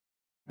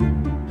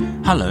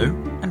Hello,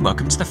 and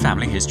welcome to the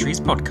Family Histories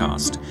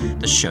podcast,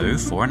 the show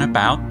for and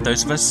about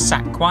those of us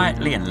sat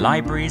quietly in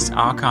libraries,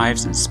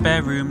 archives, and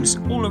spare rooms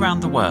all around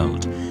the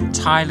world,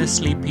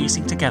 tirelessly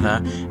piecing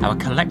together our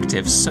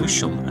collective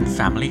social and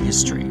family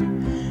history.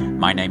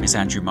 My name is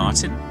Andrew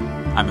Martin,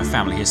 I'm a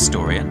family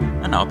historian,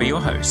 and I'll be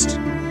your host.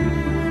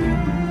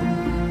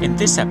 In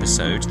this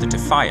episode, The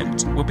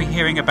Defiant, we'll be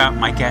hearing about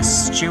my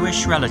guest's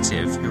Jewish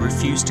relative who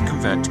refused to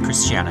convert to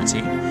Christianity,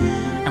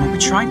 and we'll be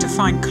trying to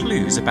find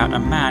clues about a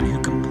man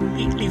who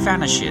completely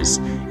vanishes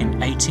in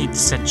 18th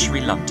century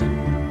London.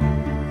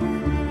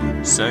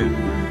 So,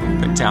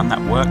 put down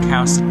that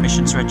workhouse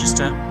admissions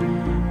register,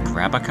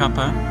 grab a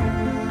cuppa,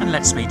 and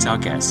let's meet our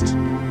guest.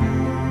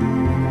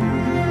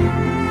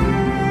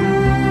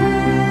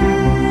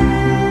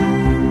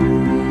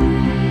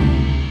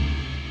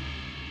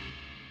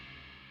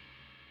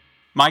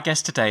 My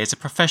guest today is a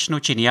professional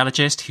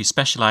genealogist who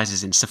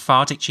specialises in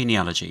Sephardic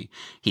genealogy.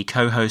 He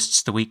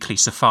co-hosts the weekly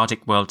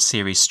Sephardic World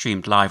Series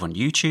streamed live on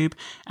YouTube,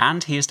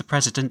 and he is the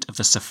president of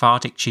the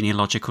Sephardic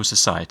Genealogical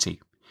Society.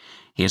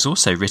 He has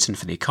also written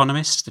for The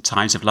Economist, The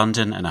Times of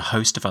London, and a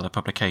host of other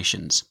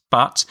publications.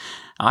 But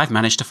I've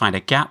managed to find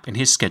a gap in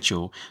his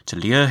schedule to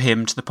lure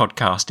him to the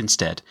podcast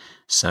instead.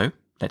 So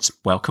let's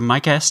welcome my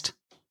guest,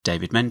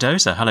 David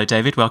Mendoza. Hello,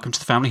 David. Welcome to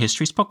the Family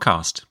Histories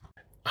podcast.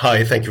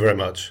 Hi, thank you very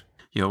much.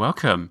 You're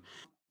welcome.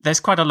 There's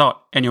quite a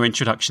lot in your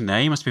introduction there.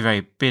 You must be a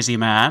very busy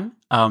man.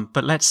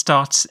 But let's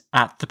start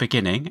at the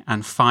beginning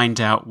and find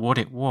out what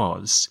it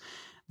was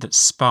that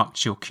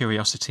sparked your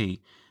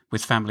curiosity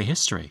with family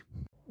history.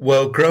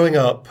 Well, growing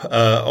up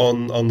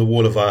on the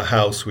wall of our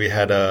house, we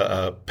had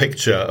a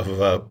picture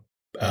of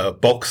a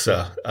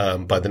boxer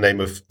by the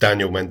name of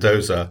Daniel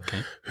Mendoza,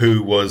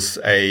 who was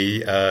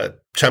a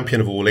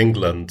champion of all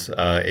England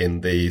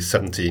in the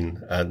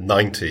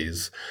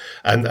 1790s.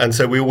 And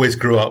so we always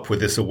grew up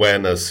with this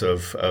awareness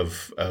of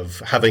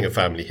having a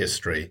family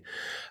history.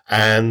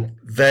 And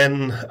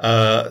then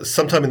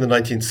sometime in the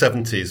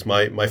 1970s,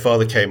 my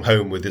father came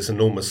home with this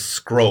enormous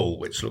scroll,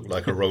 which looked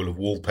like a roll of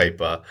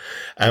wallpaper.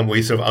 And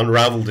we sort of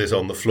unraveled it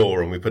on the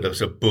floor and we put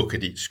a book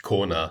at each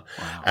corner.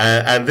 Wow.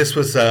 And this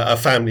was a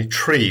family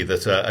tree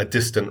that a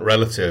distant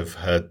relative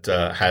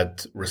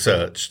had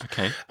researched.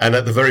 Okay. And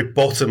at the very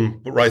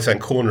bottom right-hand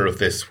corner of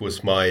this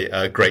was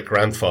my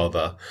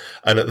great-grandfather.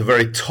 And at the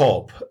very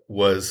top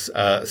was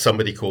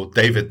somebody called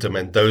David de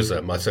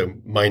Mendoza,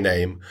 my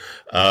name,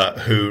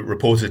 who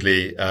reportedly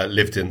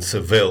lived in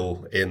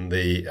Seville in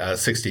the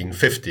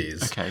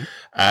 1650s. Okay.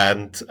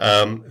 And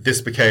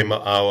this became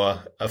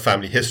our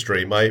family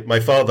history. My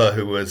father,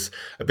 who was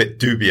a bit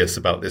dubious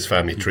about this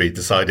family tree,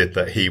 decided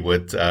that he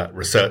would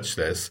research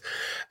this.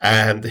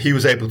 And he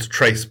was able to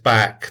trace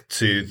back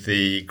to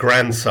the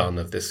grandson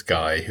of this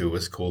guy who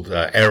was called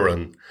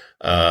Aaron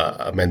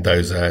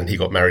Mendoza, and he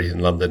got married in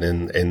London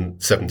in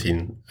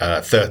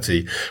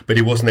 1730, but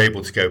he wasn't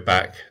able to go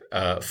back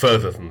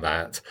further than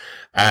that.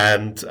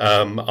 And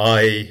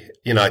I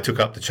took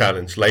up the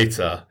challenge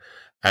later,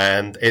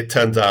 and it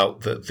turned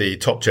out that the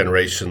top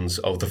generations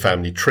of the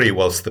family tree,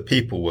 whilst the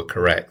people were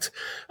correct,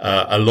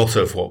 a lot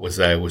of what was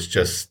there was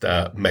just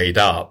made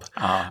up.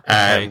 Okay.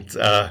 And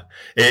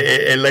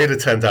it later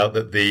turned out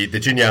that the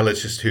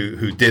genealogist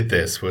who did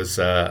this was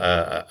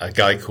a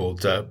guy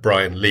called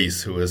Brian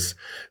Leese, who was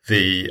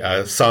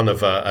the son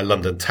of a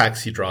London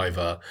taxi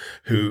driver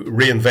who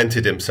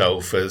reinvented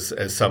himself as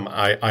some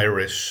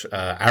Irish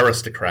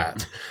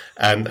aristocrat.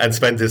 And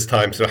spent his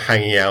time sort of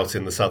hanging out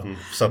in the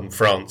southern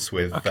France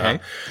with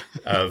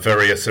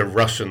various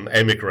Russian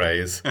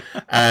emigres,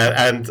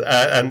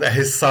 and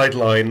his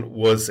sideline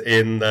was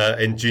in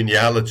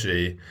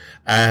genealogy,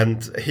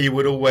 and he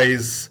would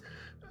always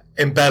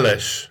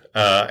embellish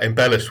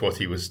what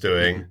he was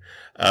doing,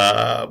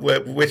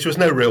 which was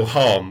no real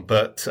harm,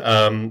 but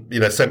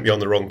sent me on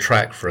the wrong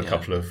track for a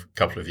couple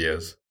of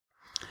years.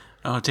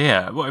 Oh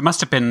dear. Well, it must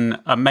have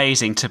been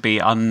amazing to be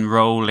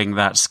unrolling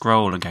that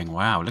scroll and going,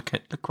 wow, look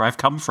where I've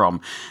come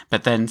from.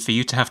 But then for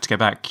you to have to go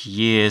back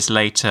years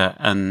later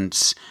and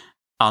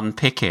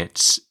unpick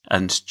it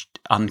and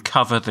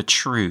uncover the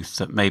truth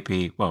that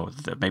maybe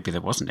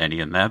there wasn't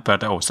any in there,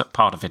 but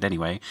part of it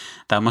anyway,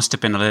 that must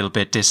have been a little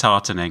bit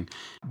disheartening.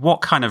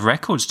 What kind of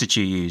records did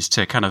you use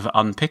to kind of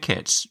unpick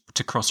it,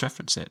 to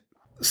cross-reference it?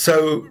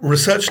 So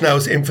research now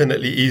is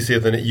infinitely easier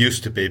than it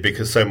used to be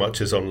because so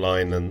much is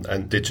online and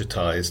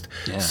digitized.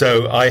 Yeah.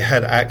 So I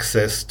had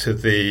access to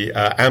the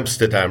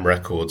Amsterdam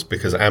records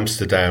because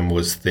Amsterdam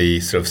was the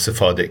sort of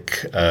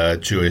Sephardic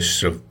Jewish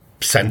sort of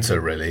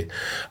center, really.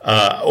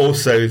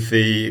 Also,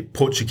 the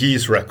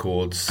Portuguese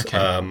records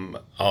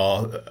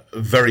are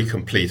very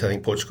complete. I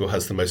think Portugal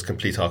has the most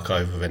complete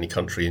archive of any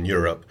country in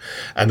Europe.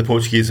 And the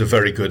Portuguese are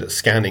very good at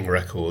scanning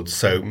records.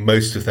 So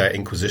most of their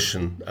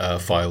Inquisition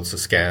files are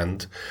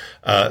scanned.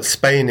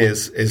 Spain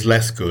is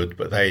less good,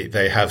 but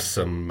they have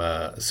some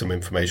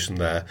information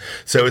there.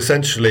 So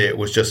essentially, it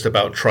was just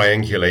about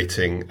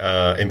triangulating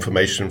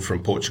information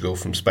from Portugal,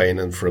 from Spain,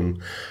 and from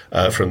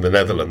the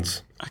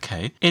Netherlands.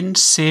 Okay. In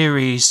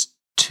series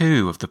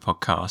 2 of the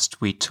podcast,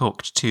 we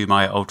talked to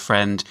my old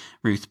friend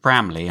Ruth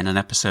Bramley in an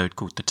episode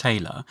called The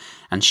Tailor,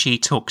 and she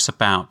talks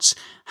about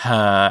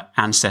her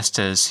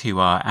ancestors who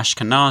are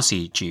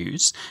Ashkenazi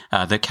Jews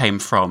that came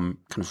from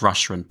kind of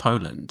Russia and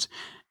Poland.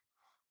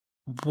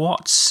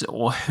 What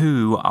or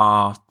who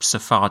are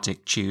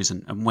Sephardic Jews,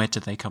 and where do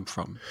they come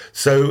from?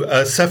 So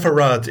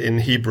Sepharad in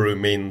Hebrew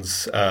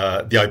means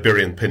the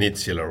Iberian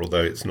Peninsula,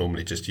 although it's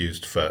normally just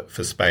used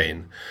for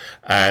Spain.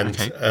 And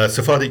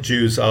Sephardic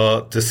Jews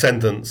are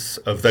descendants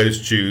of those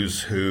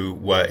Jews who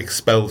were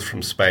expelled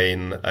from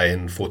Spain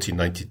in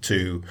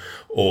 1492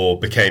 or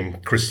became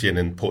Christian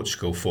in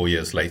Portugal 4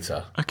 years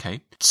later.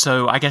 Okay.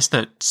 So I guess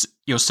that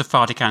your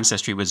Sephardic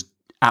ancestry was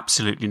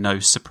absolutely no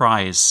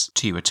surprise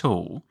to you at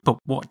all. But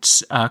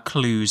what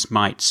clues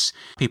might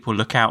people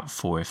look out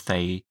for if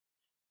they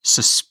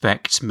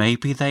suspect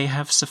maybe they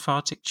have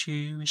Sephardic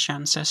Jewish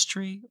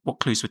ancestry? What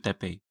clues would there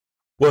be?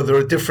 Well, there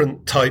are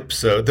different types.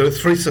 There are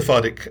 3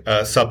 Sephardic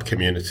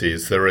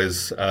sub-communities. There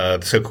is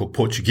the so-called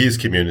Portuguese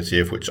community,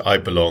 of which I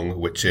belong,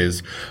 which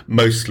is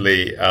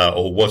mostly,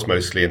 or was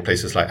mostly, in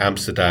places like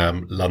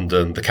Amsterdam,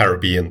 London, the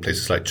Caribbean,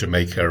 places like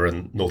Jamaica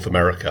and North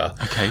America.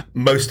 Okay.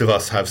 Most of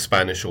us have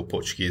Spanish or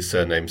Portuguese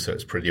surnames, so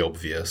it's pretty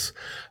obvious.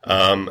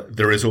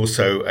 There is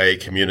also a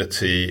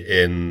community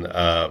in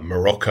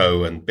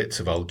Morocco and bits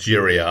of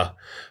Algeria,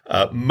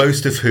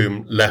 most of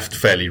whom left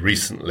fairly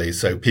recently,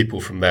 so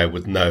people from there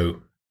would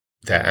know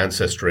their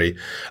ancestry,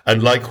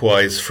 and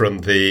likewise from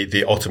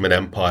the Ottoman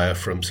Empire,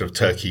 from sort of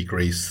Turkey,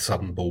 Greece,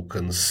 Southern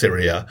Balkans,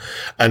 Syria.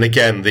 And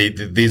again,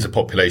 these are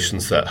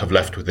populations that have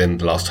left within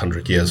the last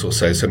 100 years or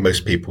so, so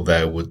most people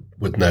there would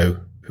know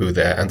who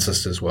their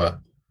ancestors were.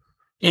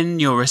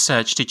 In your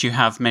research, did you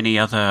have many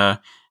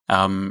other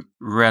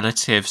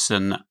relatives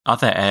and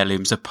other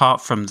heirlooms,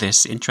 apart from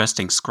this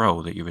interesting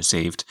scroll that you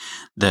received,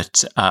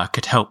 that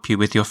could help you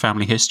with your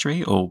family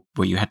history, or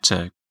were you had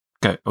to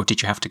go, or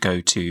did you have to go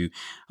to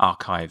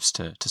archives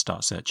to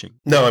start searching?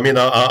 No, I mean,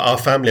 our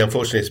family,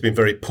 unfortunately, has been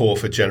very poor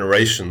for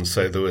generations,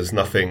 so there was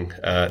nothing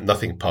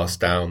passed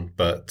down.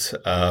 But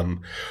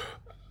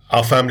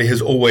our family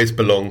has always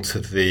belonged to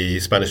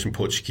the Spanish and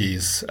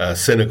Portuguese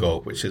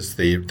synagogue, which is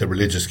the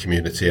religious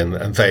community, and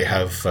they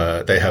have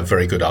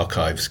very good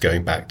archives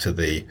going back to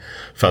the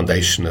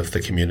foundation of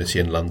the community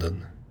in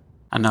London.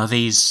 And are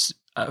these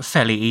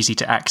fairly easy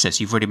to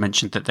access? You've already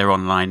mentioned that they're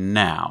online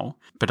now,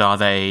 but are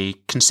they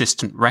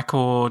consistent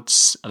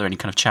records? Are there any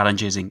kind of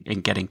challenges in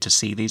getting to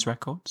see these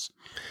records?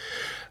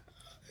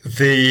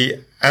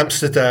 The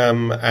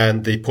Amsterdam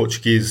and the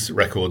Portuguese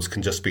records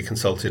can just be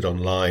consulted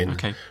online.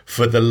 Okay.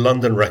 For the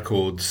London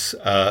records,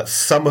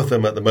 some of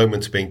them at the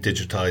moment are being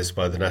digitized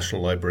by the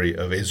National Library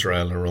of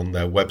Israel and are on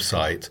their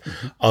website.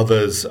 Mm-hmm.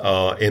 Others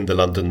are in the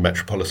London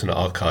Metropolitan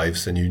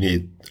Archives, and you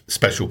need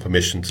special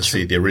permission to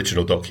see the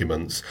original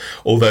documents,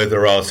 although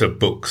there are sort of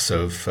books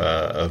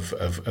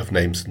of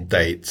names and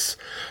dates.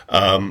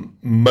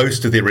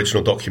 Most of the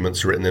original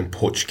documents are written in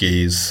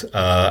Portuguese,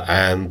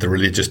 and the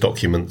religious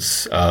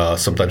documents are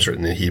sometimes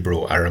written in Hebrew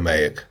or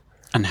Aramaic.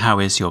 And how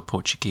is your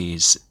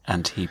Portuguese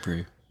and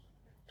Hebrew?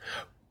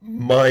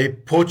 My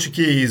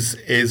Portuguese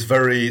is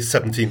very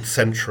 17th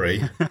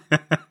century.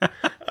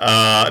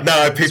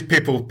 No,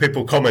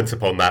 people comment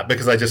upon that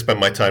because I just spend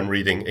my time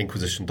reading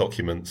Inquisition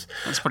documents.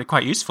 That's probably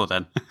quite useful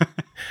then.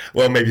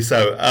 Well, maybe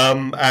so.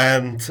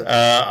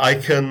 I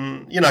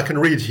can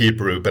read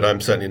Hebrew, but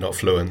I'm certainly not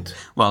fluent.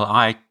 Well,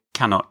 I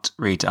cannot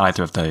read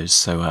either of those,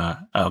 so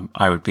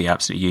I would be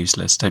absolutely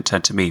useless. Don't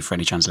turn to me for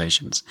any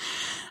translations.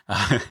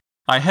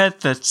 I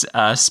heard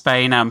that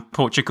Spain and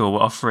Portugal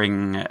were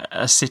offering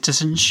a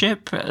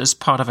citizenship as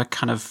part of a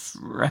kind of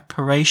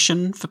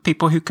reparation for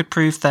people who could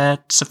prove their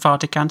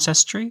Sephardic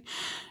ancestry.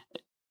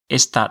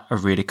 Is that a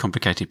really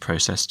complicated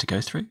process to go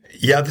through?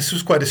 Yeah, this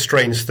was quite a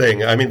strange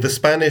thing. I mean, the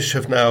Spanish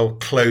have now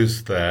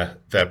closed their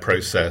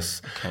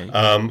process.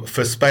 Okay.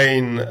 For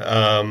Spain,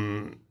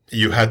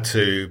 you had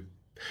to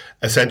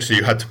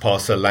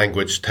pass a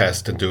language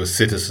test and do a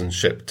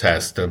citizenship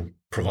test and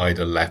provide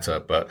a letter,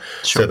 but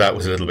sure. So that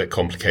was a little bit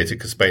complicated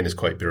because Spain is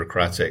quite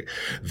bureaucratic.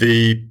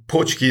 The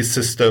Portuguese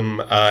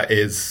system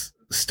is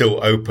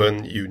still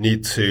open. You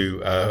need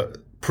to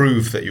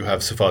prove that you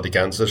have Sephardic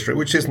ancestry,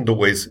 which isn't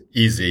always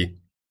easy.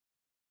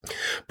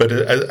 But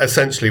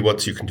essentially,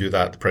 once you can do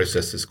that, the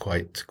process is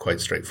quite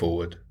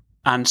straightforward.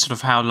 And sort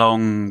of how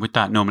long would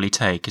that normally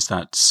take? Is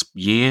that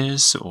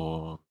years,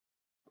 or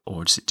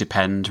does it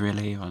depend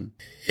really on?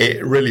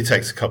 It really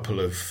takes a couple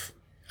of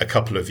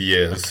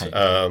years. Okay.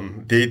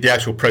 The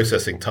actual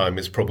processing time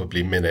is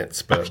probably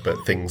minutes, but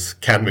things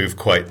can move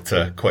quite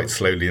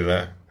slowly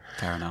there.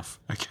 Fair enough.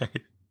 Okay.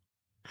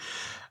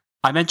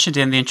 I mentioned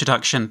in the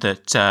introduction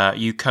that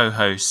you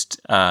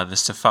co-host the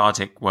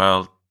Sephardic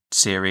World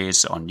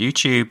series on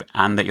YouTube,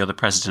 and that you're the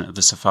president of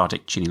the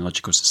Sephardic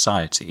Genealogical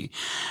Society.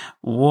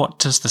 What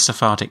does the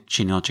Sephardic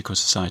Genealogical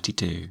Society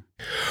do?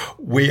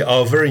 We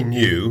are very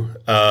new,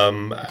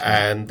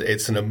 and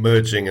it's an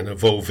emerging and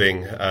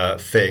evolving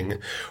thing.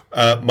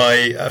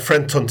 My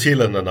friend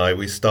Tontilan and I,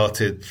 we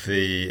started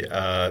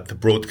the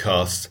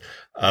broadcast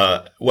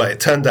well, it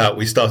turned out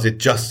we started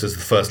just as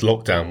the first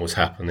lockdown was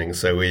happening,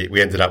 so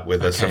we ended up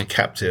with a sort of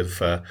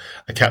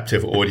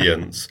captive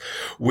audience.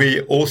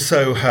 We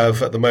also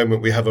have, at the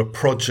moment, we have a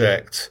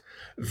project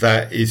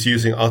that is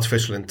using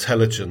artificial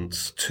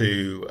intelligence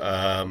to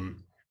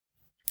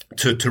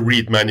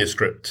read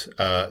manuscript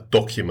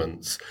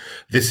documents.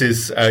 This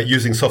is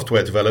using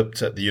software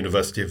developed at the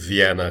University of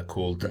Vienna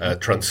called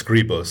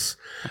Transcribus,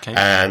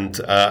 and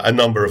a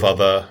number of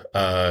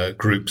other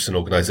groups and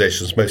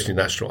organizations, mostly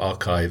National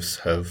Archives,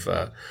 have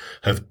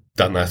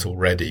done that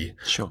already.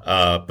 Sure.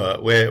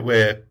 But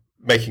we're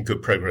making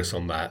good progress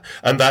on that,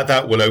 and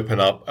that will open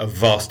up a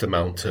vast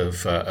amount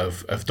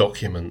of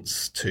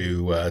documents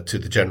to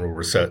the general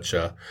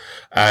researcher,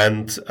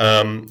 and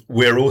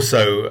we're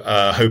also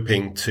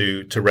hoping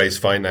to raise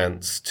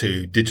finance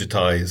to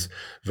digitize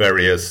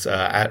various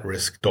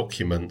at-risk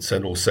documents,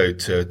 and also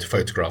to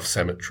photograph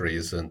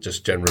cemeteries and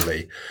just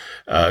generally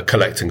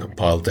collect and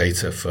compile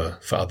data for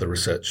other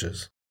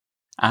researchers.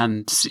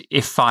 And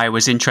if I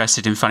was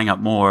interested in finding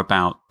out more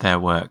about their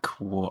work,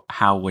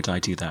 how would I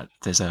do that?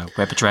 There's a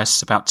web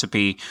address about to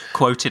be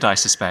quoted, I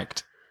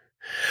suspect.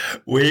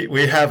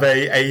 We have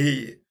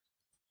a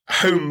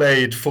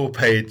homemade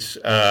 4-page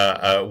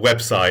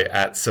website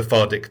at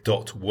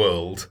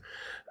sephardic.world.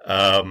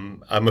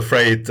 I'm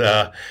afraid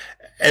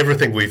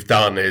everything we've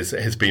done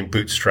has been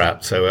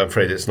bootstrapped, so I'm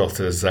afraid it's not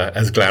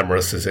as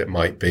glamorous as it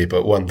might be.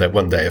 But one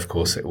day, of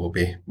course, it will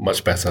be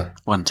much better.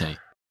 One day.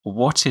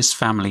 What is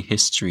family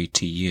history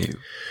to you?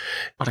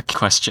 What a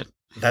question.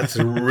 That's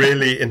a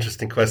really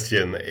interesting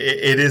question.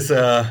 It is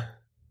a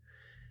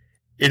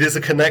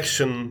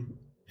connection.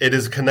 It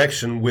is a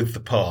connection with the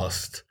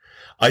past.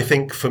 I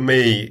think for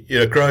me,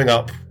 growing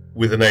up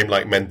with a name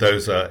like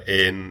Mendoza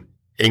in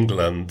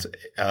England,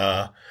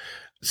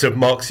 sort of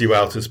marks you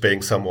out as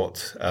being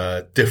somewhat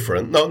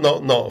different. Not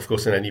of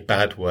course in any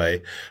bad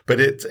way, but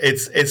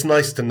it's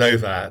nice to know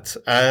that.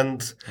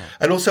 And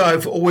also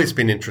I've always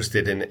been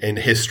interested in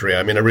history.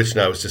 I mean,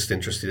 originally I was just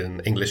interested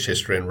in English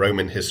history and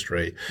Roman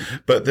history,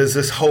 but there's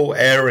this whole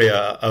area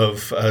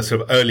of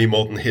sort of early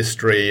modern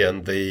history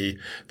and the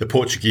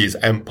Portuguese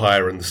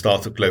Empire and the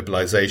start of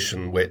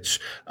globalization, which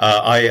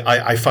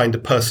I find a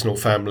personal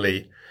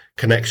family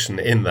connection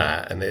in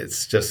that, and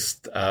it's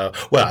just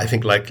I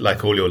think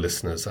like all your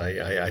listeners,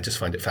 I just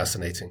find it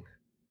fascinating.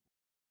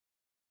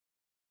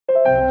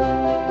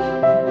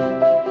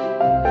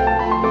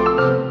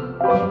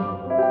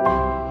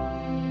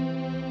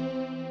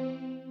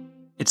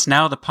 It's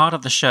now the part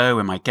of the show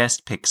where my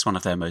guest picks one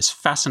of their most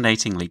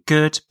fascinatingly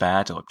good,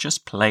 bad, or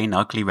just plain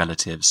ugly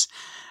relatives,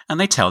 and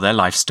they tell their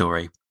life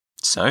story.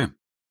 So,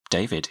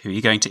 David, who are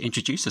you going to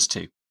introduce us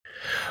to?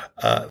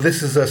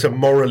 This is a sort of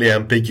morally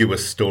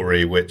ambiguous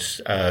story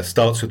which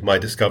starts with my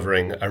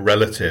discovering a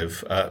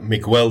relative,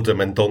 Miguel de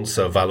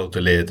Mendoza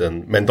Valladolid,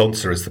 and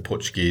Mendoza is the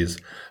Portuguese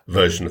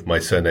version of my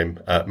surname,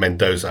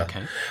 Mendoza.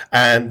 Okay.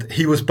 And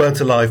he was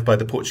burnt alive by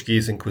the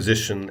Portuguese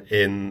Inquisition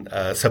in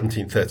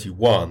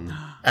 1731.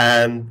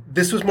 And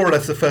this was more or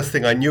less the first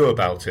thing I knew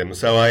about him.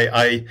 So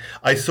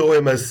I saw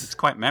him as... It's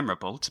quite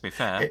memorable, to be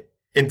fair.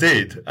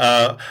 Indeed.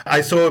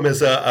 I saw him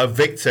as a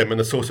victim and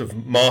a sort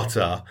of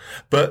martyr.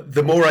 But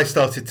the more I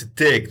started to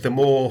dig, the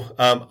more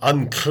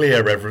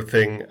unclear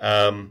everything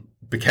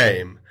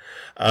became.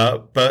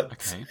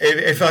 But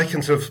if I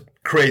can sort of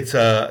create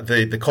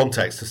the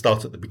context to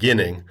start at the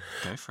beginning.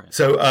 Go for it.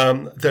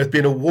 So there's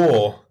been a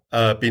war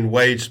been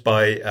waged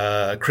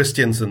by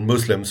Christians and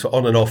Muslims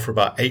on and off for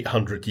about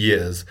 800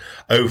 years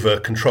over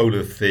control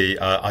of the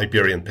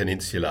Iberian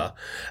Peninsula.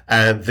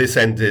 And this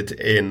ended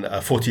in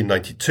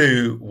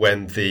 1492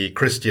 when the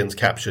Christians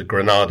captured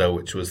Granada,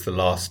 which was the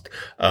last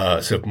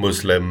sort of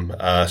Muslim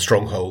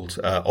stronghold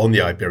on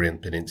the Iberian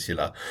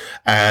Peninsula.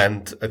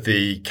 And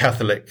the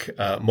Catholic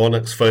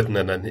monarchs,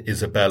 Ferdinand and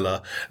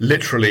Isabella,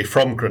 literally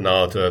from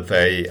Granada,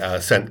 they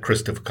sent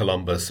Christopher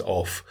Columbus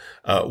off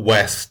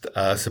west,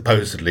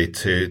 supposedly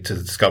to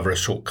discover a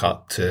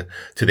shortcut to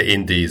the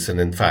Indies, and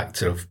in fact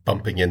sort of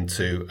bumping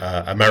into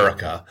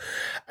America.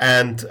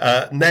 And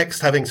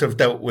next, having sort of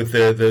dealt with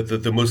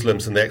the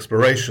Muslims and the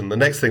exploration, the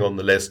next thing on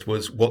the list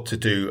was what to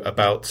do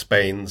about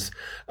Spain's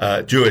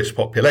Jewish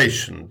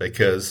population,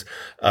 because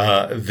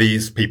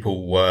these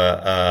people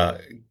were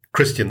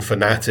Christian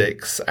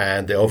fanatics,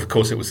 and of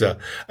course it was a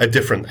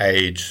different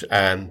age,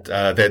 and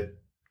they'd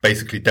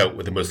basically dealt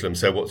with the Muslims,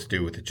 so what to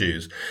do with the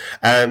Jews.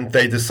 And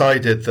they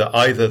decided that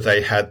either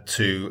they had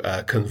to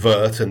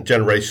convert, and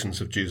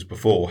generations of Jews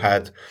before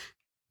had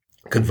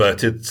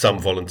converted, some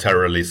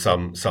voluntarily,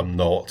 some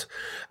not.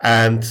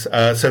 And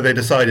so they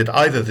decided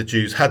either the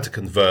Jews had to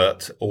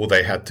convert or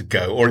they had to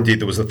go, or indeed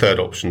there was a third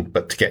option,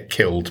 but to get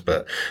killed.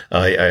 But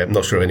I am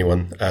not sure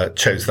anyone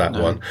chose that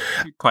one.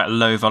 Quite a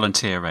low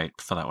volunteer rate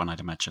for that one, I'd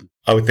imagine.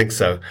 I would think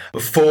so.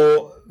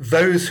 For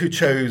those who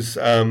chose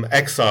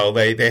exile,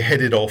 they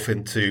headed off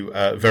into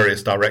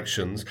various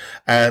directions,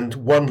 and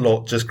one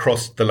lot just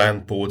crossed the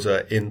land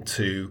border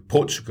into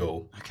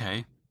Portugal.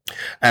 Okay.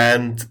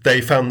 And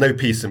they found no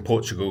peace in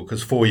Portugal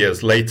because 4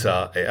 years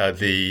later,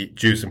 the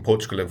Jews in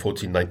Portugal in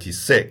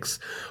 1496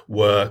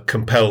 were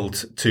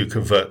compelled to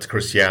convert to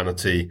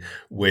Christianity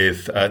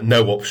with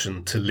no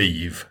option to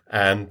leave.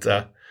 And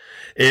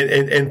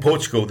in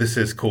Portugal, this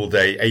is called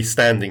a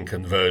standing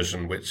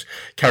conversion, which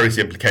carries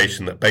the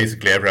implication that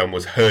basically everyone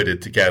was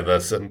herded together.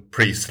 Some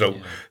priests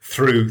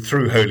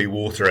threw holy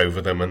water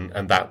over them,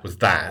 and that was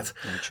that.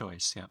 No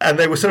choice, yeah. And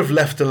they were sort of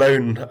left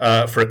alone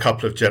for a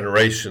couple of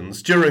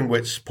generations, during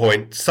which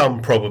point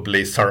some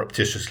probably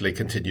surreptitiously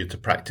continued to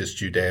practice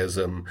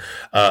Judaism,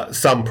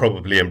 some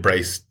probably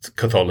embraced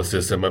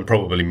Catholicism, and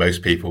probably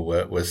most people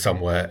were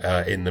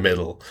somewhere in the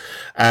middle.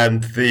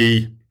 And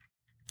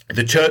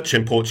the church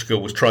in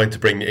Portugal was trying to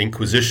bring the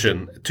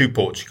Inquisition to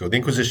Portugal. The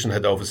Inquisition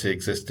had obviously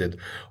existed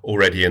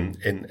already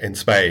in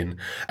Spain.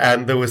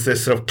 And there was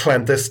this sort of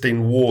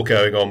clandestine war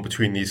going on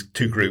between these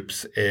two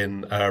groups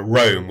in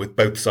Rome, with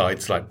both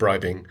sides like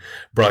bribing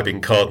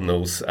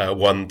cardinals,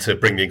 one to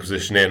bring the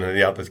Inquisition in and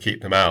the other to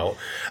keep them out.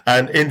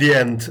 And in the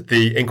end,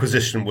 the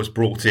Inquisition was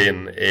brought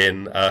in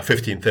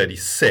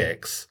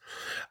 1536.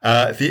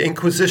 The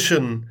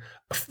Inquisition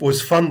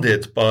was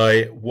funded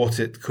by what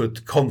it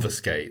could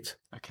confiscate.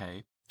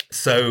 Okay.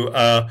 So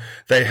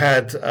they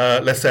had,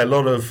 let's say, a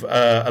lot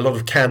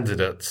of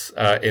candidates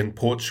in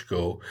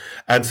Portugal,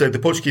 and so the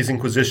Portuguese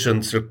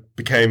Inquisition sort of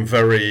became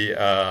very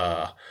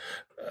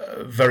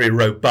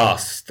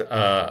robust,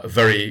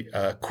 very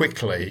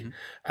quickly,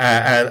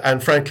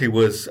 and frankly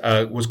was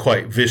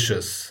quite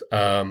vicious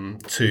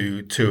to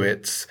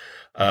its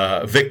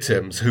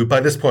victims, who by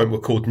this point were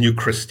called New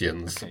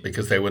Christians,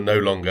 because they were no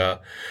longer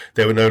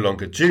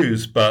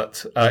Jews,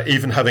 but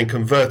even having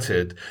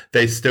converted,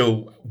 they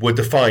still were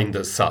defined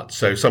as such.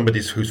 So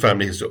somebody whose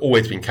family has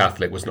always been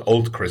Catholic was an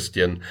old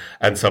Christian,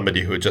 and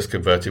somebody who had just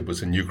converted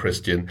was a New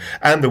Christian.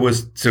 And there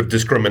was sort of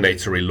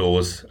discriminatory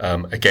laws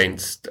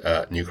against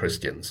New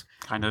Christians.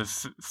 Kind of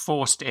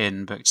forced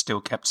in, but still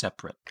kept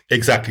separate.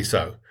 Exactly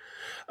so.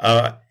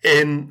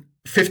 In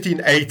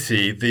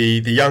 1580,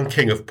 the young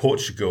king of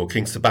Portugal,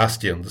 King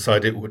Sebastian,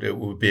 decided it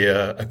would be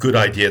a good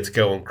idea to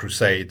go on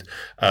crusade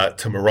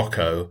to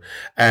Morocco.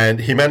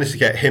 And he managed to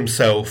get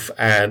himself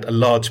and a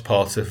large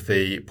part of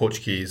the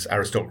Portuguese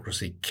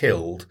aristocracy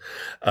killed,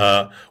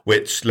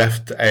 which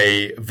left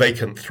a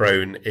vacant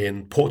throne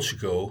in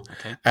Portugal.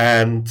 Okay.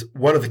 And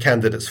one of the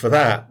candidates for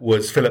that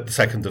was Philip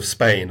II of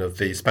Spain, of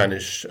the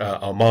Spanish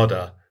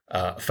Armada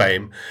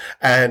fame,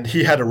 and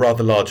he had a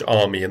rather large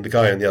army, and the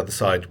guy on the other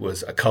side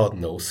was a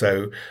cardinal.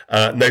 So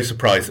no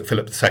surprise that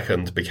Philip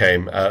II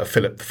became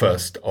Philip I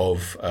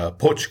of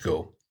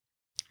Portugal.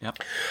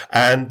 Yep.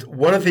 And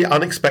one of the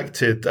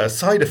unexpected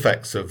side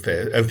effects of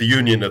the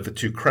union of the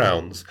two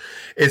crowns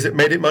is it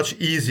made it much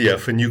easier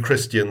for New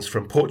Christians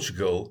from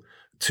Portugal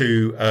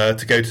to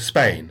go to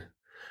Spain.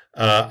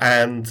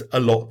 And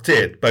a lot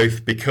did,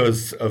 both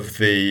because of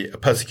the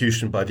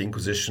persecution by the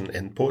Inquisition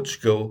in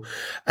Portugal,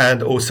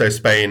 and also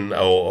Spain,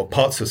 or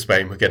parts of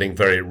Spain, were getting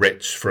very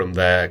rich from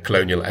their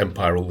colonial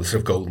empire, all the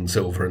sort of gold and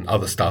silver and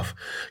other stuff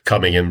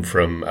coming in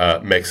from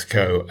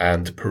Mexico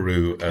and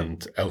Peru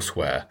and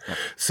elsewhere. Yeah.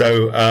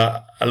 So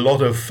a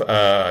lot of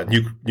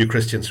new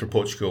Christians from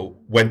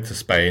Portugal went to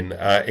Spain,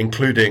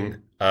 including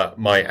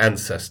my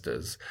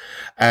ancestors.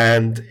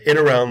 And in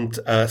around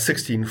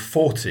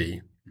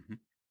 1640,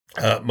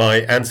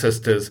 my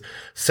ancestors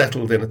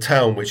settled in a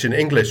town which in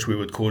English we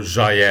would call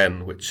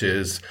Jaén, which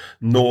is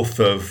north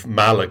of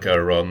Malaga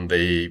on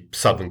the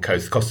southern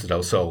coast, Costa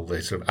del Sol,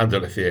 the sort of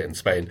Andalusia in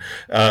Spain.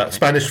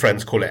 Spanish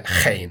friends call it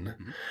Jaén.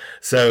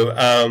 So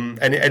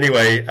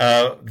anyway,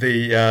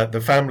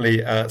 the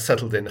family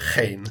settled in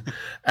Jaén,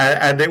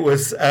 and it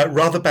was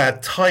rather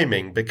bad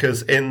timing,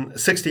 because in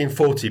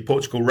 1640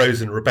 Portugal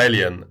rose in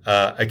rebellion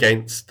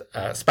against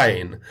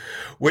Spain,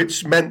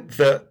 which meant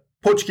that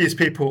Portuguese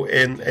people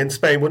in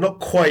Spain were not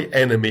quite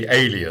enemy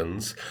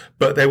aliens,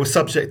 but they were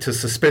subject to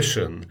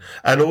suspicion.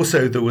 And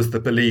also there was the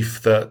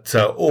belief that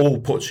all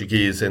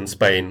Portuguese in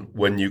Spain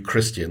were New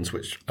Christians,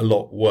 which a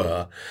lot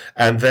were.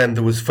 And then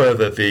there was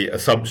further the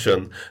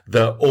assumption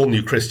that all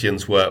New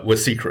Christians were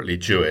secretly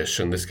Jewish.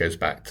 And this goes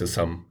back to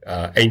some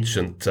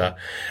ancient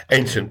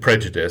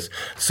prejudice.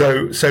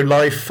 So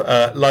life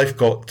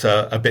got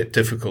a bit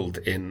difficult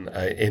in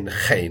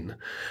Jaén.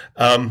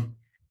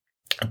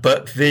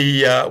 But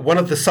one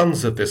of the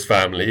sons of this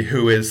family,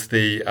 who is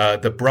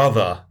the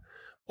brother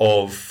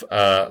of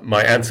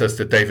my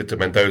ancestor David de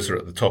Mendoza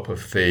at the top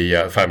of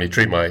the family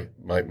tree, my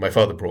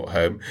father brought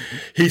home,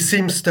 he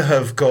seems to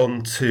have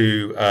gone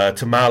to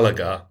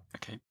Malaga.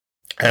 Okay.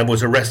 And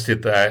was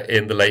arrested there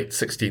in the late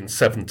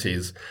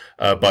 1670s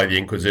by the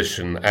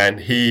Inquisition,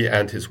 and he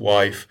and his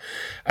wife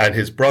and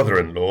his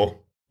brother-in-law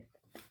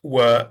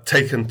were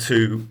taken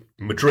to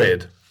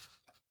Madrid.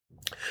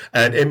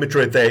 And in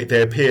Madrid,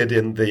 they appeared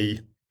in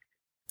the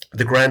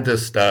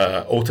grandest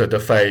auto de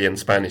fe in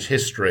Spanish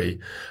history,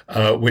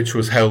 which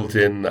was held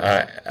in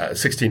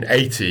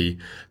 1680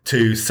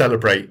 to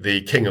celebrate the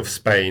King of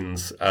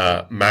Spain's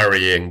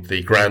marrying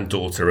the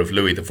granddaughter of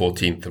Louis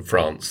XIV of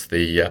France,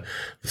 the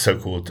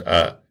so-called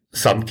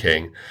Sun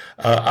King.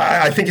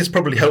 I think it's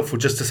probably helpful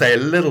just to say a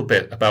little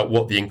bit about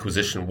what the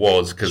Inquisition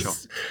was,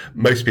 because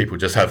most people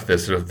just have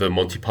this sort of the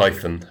Monty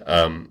Python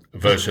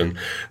version.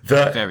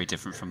 Very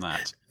different from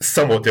that.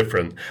 Somewhat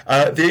different.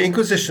 The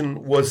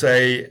Inquisition was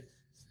a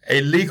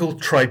legal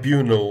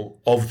tribunal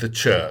of the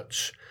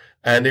church,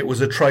 and it was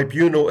a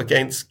tribunal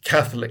against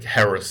Catholic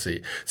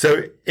heresy.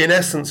 So in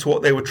essence,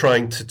 what they were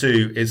trying to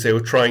do is they were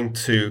trying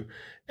to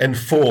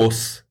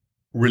enforce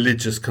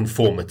religious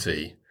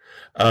conformity.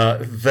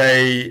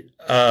 They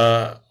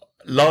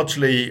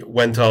largely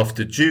went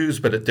after Jews,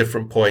 but at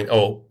different points,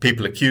 or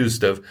people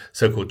accused of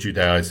so-called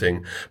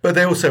Judaizing. But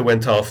they also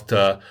went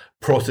after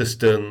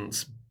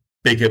Protestants,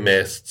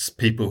 bigamists,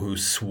 people who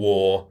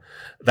swore,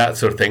 that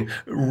sort of thing.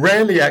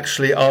 Rarely,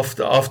 actually,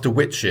 after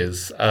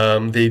witches.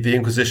 The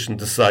Inquisition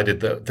decided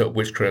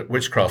that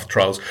witchcraft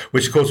trials,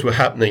 which of course were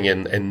happening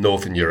in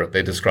Northern Europe,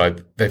 they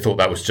thought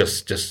that was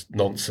just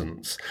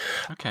nonsense.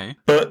 Okay.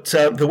 But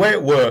the way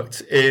it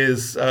worked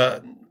is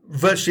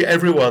virtually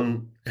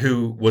everyone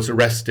who was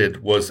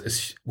arrested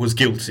was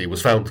guilty,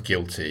 was found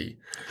guilty.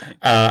 Okay.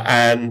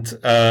 And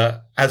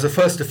as a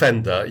first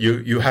offender,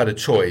 you had a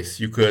choice.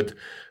 You could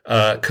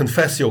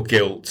confess your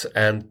guilt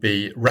and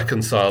be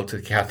reconciled to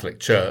the Catholic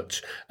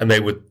Church, and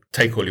they would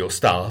take all your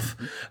stuff.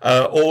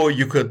 Or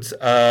you could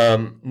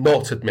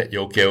not admit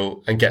your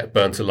guilt and get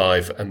burnt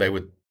alive, and they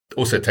would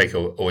also take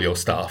all your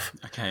stuff.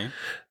 Okay.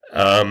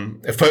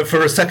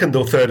 For a second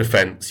or third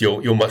offence,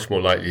 you're much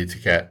more likely to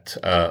get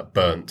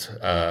burnt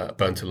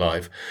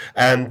alive.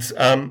 And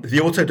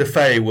the auto da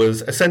fe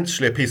was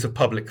essentially a piece of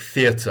public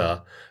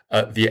theatre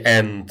at the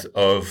end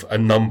of a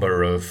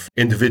number of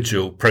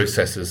individual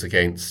processes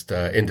against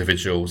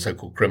individual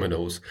so-called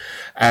criminals.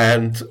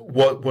 And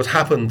what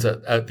happened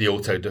at the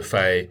auto da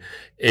fe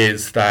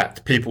is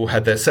that people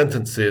had their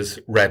sentences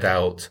read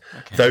out.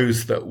 Okay.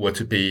 Those that were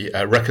to be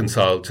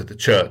reconciled to the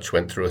church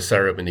went through a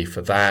ceremony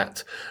for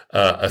that.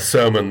 A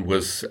sermon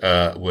was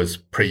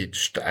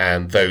preached,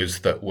 and those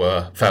that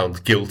were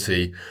found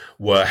guilty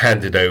were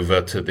handed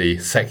over to the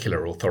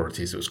secular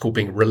authorities. It was called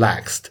being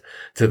relaxed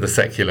to the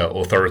secular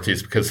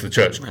authorities, because the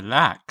church...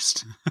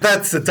 Relaxed?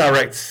 That's a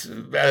direct,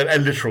 a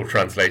literal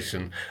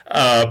translation,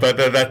 but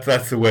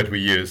that's the word we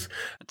use.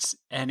 It's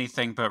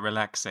anything but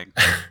relaxing.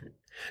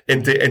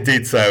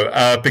 Indeed so,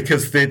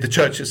 because the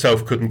church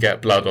itself couldn't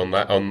get blood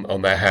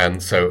on their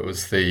hands, so it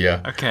was the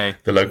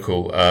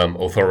local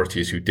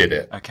authorities who did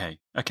it. Okay,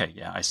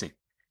 yeah, I see.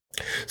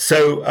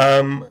 So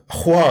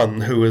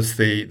Juan, who was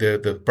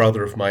the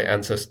brother of my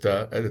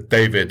ancestor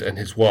David, and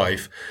his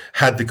wife,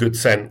 had the good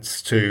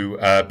sense to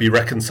be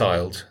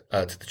reconciled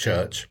to the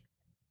church,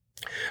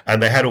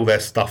 and they had all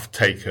their stuff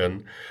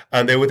taken,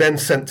 and they were then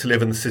sent to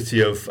live in the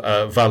city of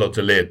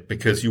Valladolid,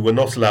 because you were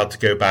not allowed to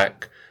go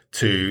back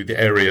to the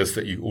areas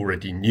that you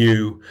already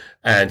knew,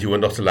 and you were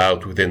not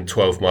allowed within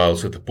 12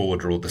 miles of the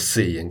border or the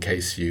sea in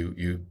case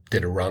you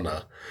did a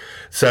runner.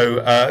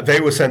 So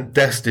they were sent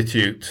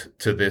destitute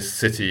to this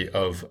city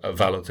of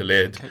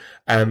Valladolid,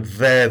 and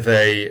there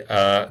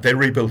they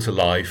rebuilt a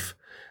life.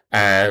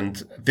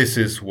 And this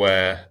is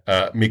where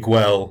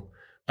Miguel,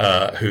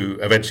 who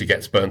eventually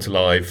gets burnt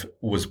alive,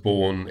 was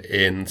born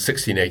in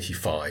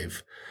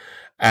 1685.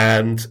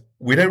 And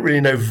we don't really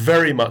know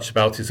very much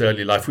about his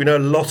early life. We know a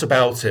lot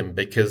about him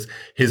because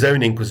his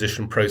own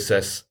Inquisition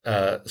process,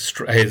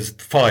 his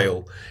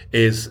file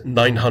is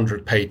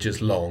 900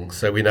 pages long.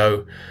 So we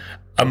know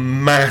a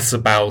mass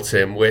about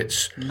him,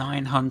 which...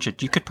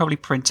 900. You could probably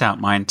print out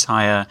my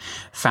entire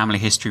family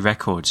history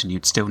records and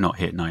you'd still not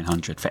hit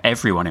 900 for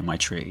everyone in my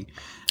tree.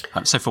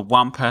 So for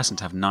one person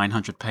to have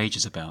 900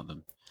 pages about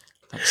them,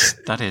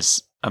 that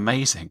is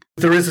amazing.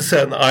 There is a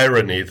certain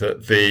irony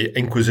that the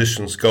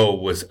Inquisition's goal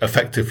was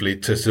effectively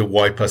to sort of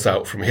wipe us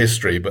out from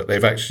history, but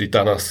they've actually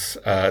done us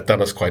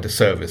quite a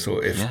service,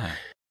 or if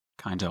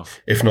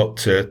not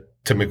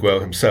to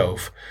Miguel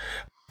himself.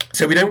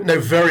 So we don't know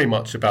very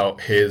much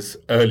about his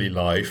early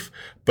life,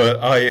 but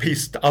I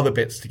pieced other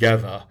bits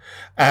together,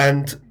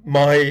 and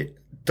my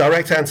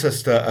direct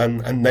ancestor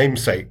and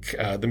namesake,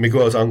 the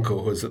Miguel's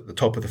uncle, who was at the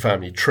top of the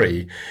family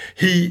tree,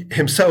 he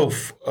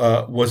himself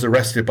was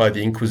arrested by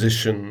the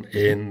Inquisition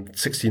in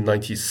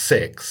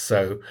 1696,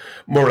 so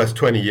more or less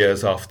 20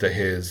 years after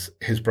his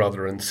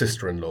brother and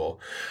sister-in-law.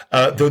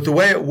 The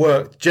way it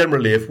worked,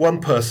 generally, if one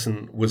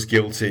person was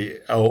guilty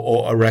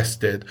or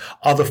arrested,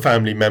 other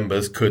family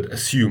members could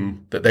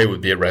assume that they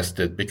would be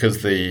arrested,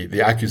 because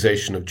the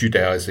accusation of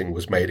Judaizing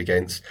was made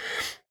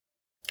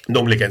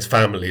normally against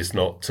families,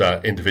 not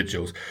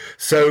individuals.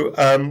 So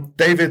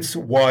David's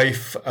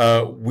wife,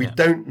 we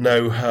don't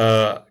know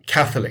her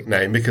Catholic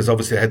name, because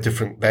obviously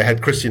they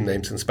had Christian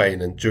names in Spain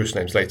and Jewish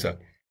names later.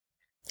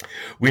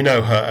 We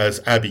know her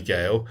as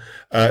Abigail.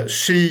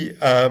 She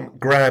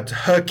grabbed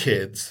her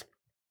kids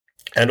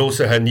and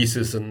also her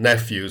nieces and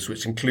nephews,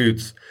 which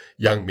includes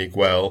young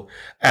Miguel,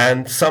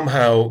 and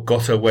somehow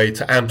got her way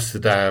to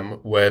Amsterdam,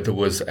 where there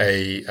was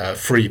a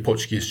free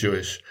Portuguese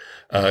Jewish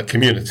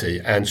community,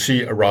 and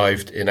she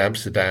arrived in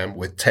Amsterdam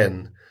with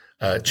 10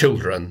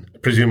 children,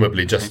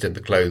 presumably just in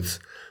the clothes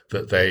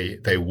that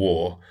they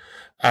wore.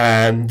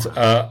 And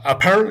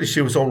apparently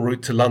she was en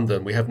route to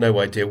London. We have no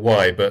idea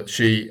why, but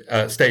she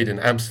stayed in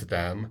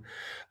Amsterdam.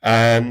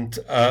 And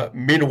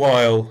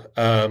meanwhile,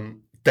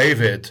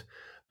 David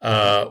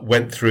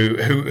went through,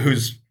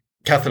 whose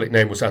Catholic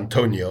name was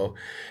Antonio.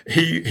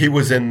 He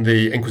was in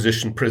the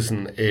Inquisition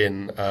prison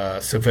in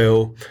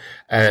Seville,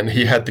 and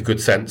he had the good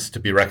sense to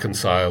be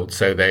reconciled.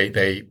 So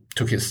they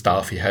took his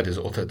stuff. He had his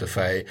auto de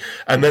fe,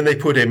 and then they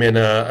put him in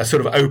a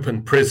sort of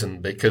open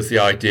prison, because the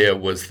idea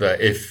was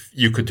that if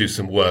you could do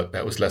some work,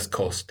 that was less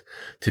cost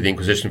to the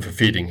Inquisition for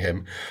feeding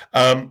him.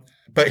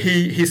 But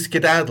he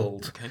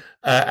skedaddled. Okay.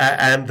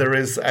 And there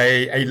is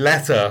a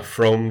letter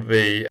from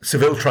the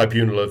Seville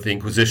Tribunal of the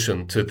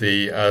Inquisition to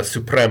the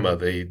Suprema,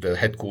 the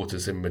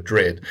headquarters in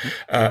Madrid,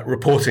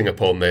 reporting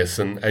upon this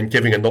and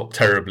giving a not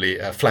terribly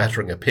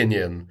flattering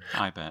opinion,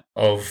 I bet,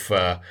 of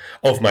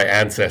my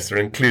ancestor,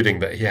 including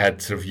that he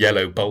had sort of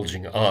yellow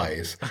bulging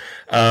eyes.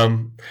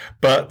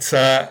 But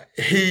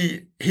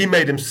he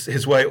made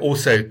his way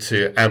also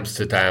to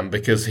Amsterdam,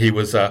 because he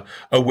was a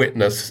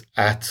witness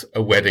at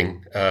a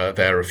wedding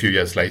there a few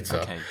years later.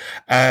 Okay.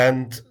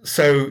 And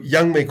so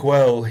young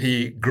Miguel,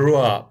 he grew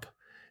up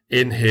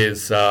in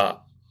his aunt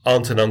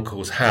and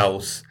uncle's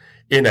house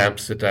in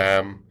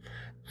Amsterdam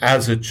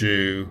as a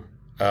Jew.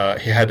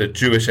 He had a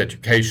Jewish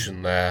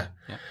education there.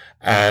 Yeah.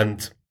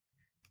 And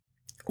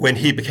when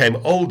he became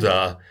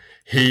older,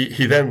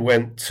 he then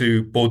went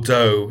to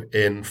Bordeaux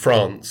in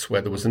France, where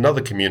there was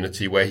another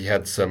community where he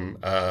had some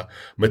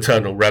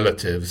maternal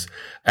relatives,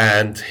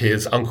 and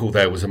his uncle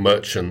there was a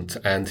merchant,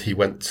 and he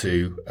went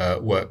to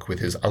work with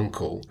his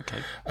uncle.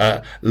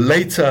 Okay.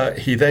 Later,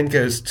 he then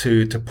goes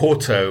to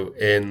Porto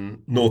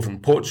in northern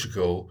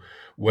Portugal,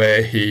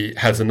 where he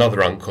has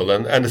another uncle,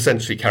 and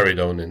essentially carried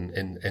on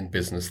in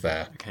business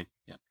there. Okay.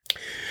 Yeah.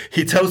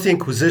 He tells the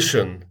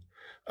Inquisition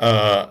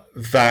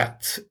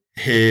that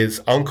his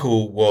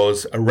uncle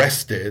was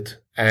arrested,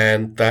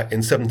 and that in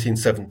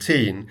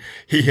 1717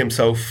 he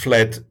himself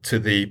fled to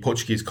the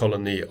Portuguese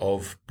colony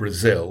of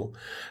Brazil.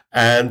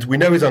 And we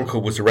know his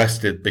uncle was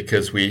arrested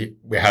because we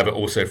have it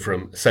also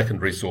from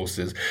secondary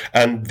sources.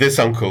 And this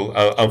uncle,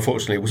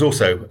 unfortunately, was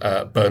also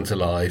burnt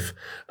alive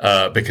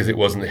because it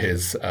wasn't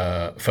his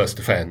first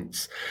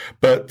offense.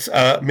 But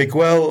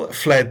Miguel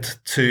fled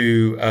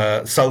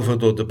to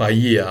Salvador de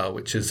Bahia,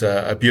 which is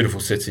a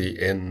beautiful city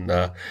in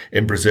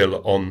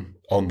Brazil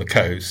on the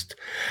coast.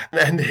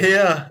 And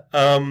here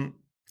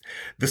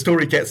the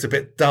story gets a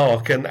bit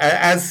dark. And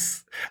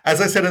as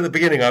I said at the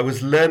beginning, I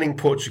was learning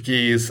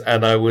Portuguese,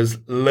 and I was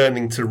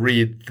learning to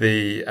read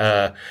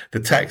the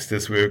text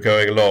as we were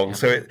going along.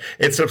 So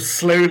it sort of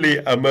slowly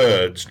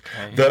emerged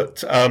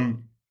that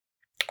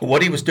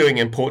what he was doing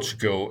in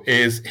Portugal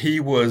is he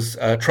was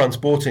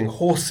transporting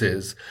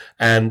horses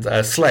and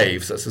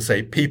slaves, that's to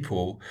say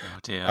people,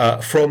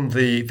 from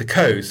the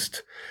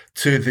coast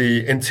to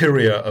the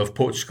interior of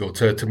Portugal,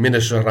 to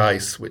Minas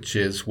Gerais, which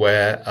is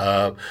where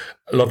a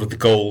lot of the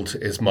gold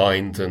is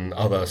mined and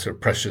other sort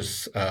of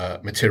precious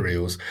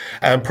materials.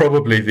 And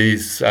probably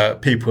these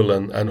people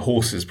and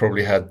horses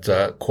probably had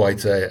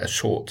quite a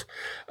short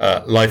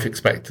life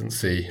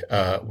expectancy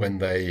when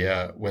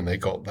they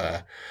got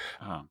there.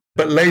 Uh-huh.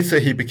 But later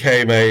he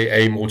became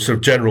a more sort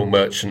of general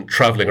merchant,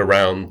 traveling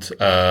around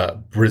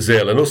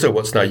Brazil, and also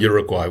what's now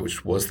Uruguay,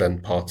 which was then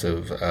part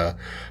of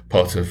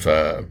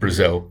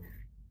Brazil.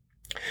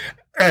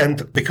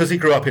 And because he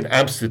grew up in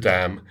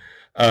Amsterdam,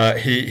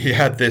 he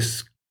had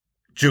this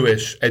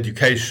Jewish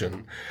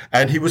education,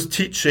 and he was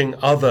teaching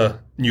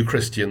other new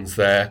Christians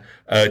there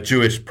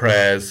Jewish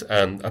prayers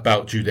and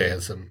about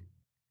Judaism.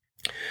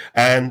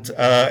 And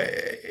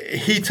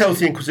he tells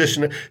the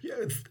Inquisition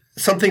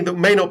something that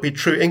may not be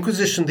true.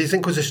 These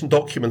Inquisition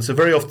documents are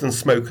very often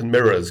smoke and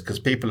mirrors, because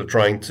people are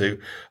trying to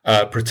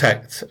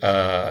protect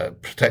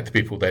the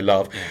people they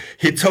love.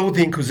 He told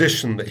the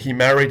Inquisition that he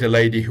married a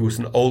lady who was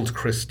an old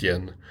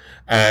Christian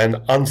and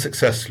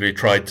unsuccessfully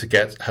tried to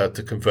get her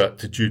to convert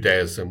to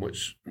Judaism,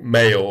 which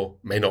may or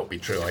may not be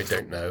true, I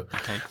don't know.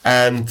 Okay.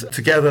 And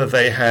together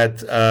they had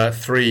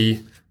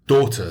 3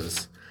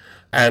 daughters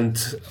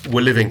and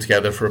were living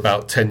together for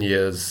about 10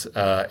 years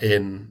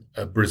in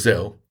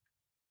Brazil.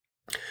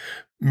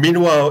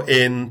 Meanwhile,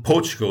 in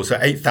Portugal, so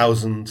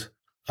 8,000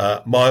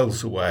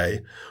 miles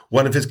away,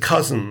 one of his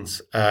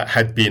cousins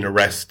had been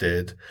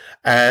arrested,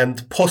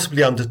 and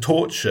possibly under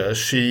torture,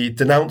 she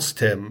denounced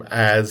him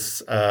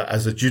as a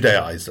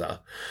Judaizer.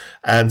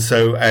 And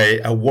so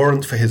a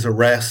warrant for his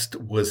arrest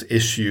was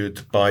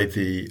issued by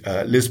the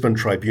Lisbon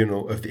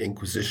Tribunal of the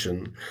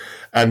Inquisition.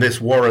 And this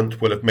warrant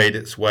will have made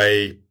its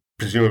way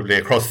presumably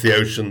across the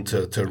ocean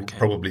to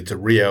probably to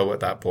Rio at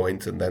that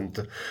point, and then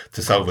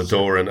to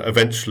Salvador, and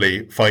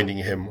eventually finding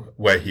him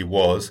where he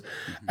was.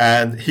 Mm-hmm.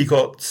 And he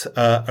got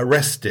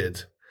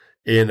arrested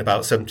in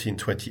about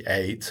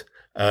 1728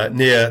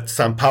 near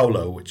São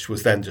Paulo, which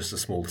was then just a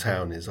small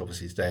town, is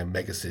obviously today a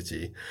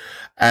megacity.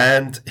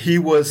 And he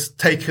was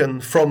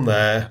taken from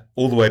there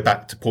all the way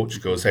back to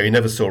Portugal. So he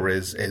never saw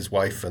his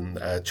wife and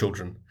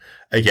children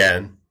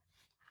again.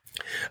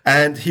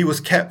 And he was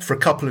kept for a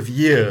couple of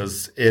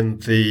years in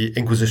the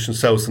Inquisition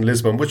cells in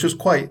Lisbon, which was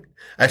quite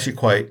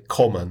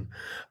common.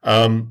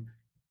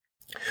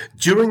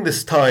 During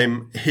this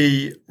time,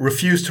 he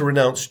refused to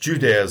renounce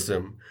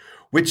Judaism,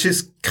 which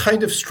is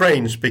kind of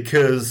strange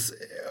because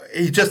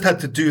he just had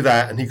to do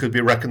that and he could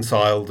be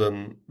reconciled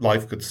and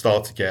life could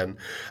start again.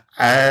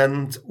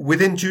 And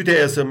within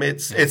Judaism,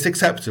 it's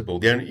acceptable.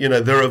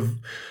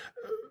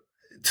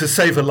 To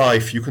save a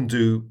life, you can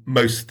do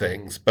most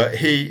things, but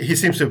he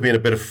seems to have been a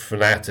bit of a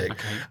fanatic.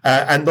 Okay.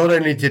 And not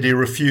only did he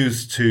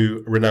refuse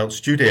to renounce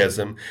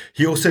Judaism,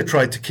 he also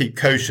tried to keep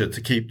kosher,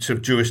 to keep sort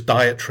of Jewish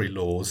dietary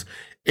laws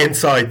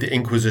inside the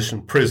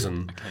Inquisition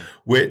prison,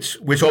 which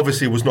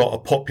obviously was not a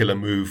popular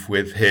move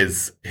with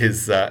his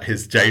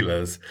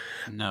jailers.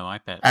 No, I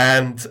bet.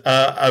 And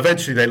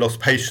eventually they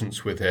lost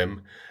patience with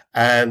him,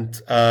 and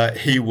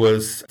he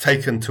was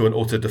taken to an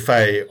auto da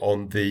fe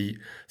on the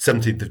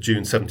 17th of June,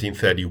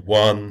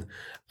 1731.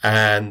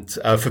 And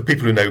for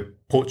people who know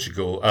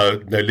Portugal,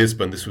 know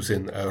Lisbon, this was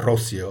in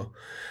Rocio.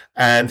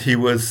 And he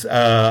was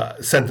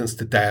sentenced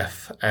to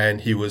death,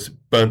 and he was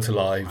burnt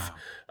alive. Wow.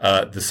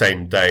 The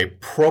same day,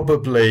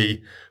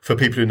 probably for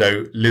people who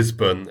know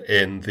Lisbon,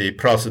 in the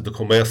Praça do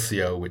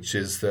Comércio, which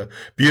is the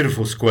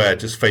beautiful square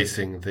just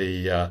facing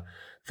the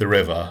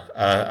river,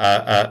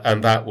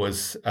 and that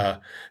was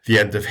the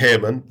end of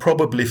him, and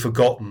probably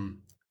forgotten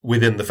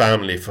within the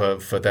family for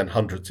then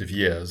hundreds of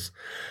years.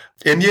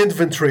 In the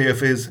inventory of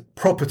his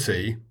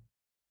property,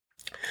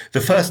 the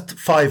first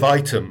 5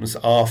 items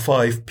are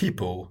 5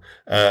 people: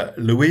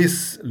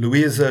 Luisa,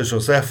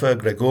 Josefa,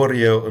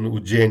 Gregorio, and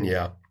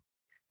Eugenia.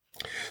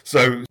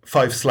 So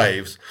 5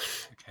 slaves.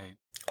 Okay.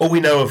 All we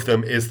know of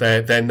them is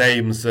their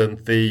names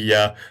and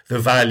the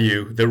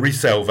value, the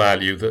resale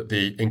value that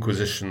the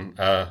Inquisition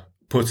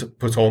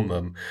put on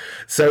them.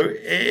 So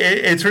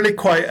it's really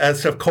quite a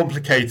sort of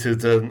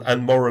complicated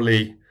and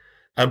morally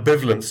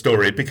ambivalent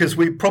story, because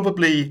we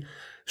probably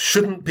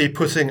shouldn't be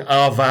putting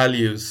our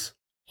values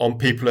on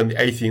people in the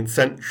 18th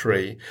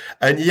century.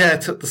 And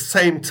yet, at the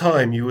same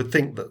time, you would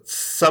think that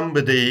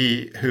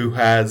somebody who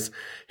has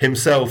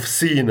himself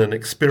seen and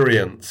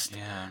experienced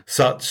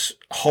such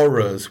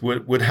horrors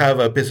would have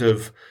a bit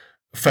of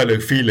fellow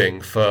feeling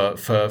for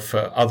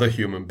other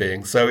human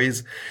beings. So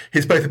he's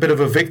both a bit of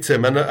a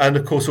victim and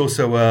of course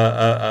also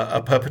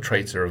a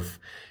perpetrator of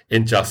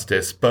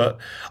injustice. But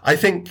I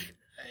think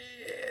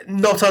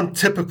not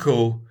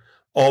untypical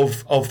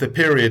of the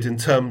period in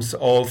terms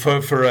of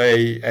for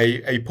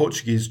a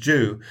Portuguese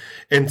Jew,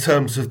 in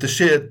terms of the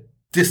sheer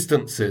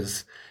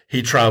distances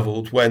he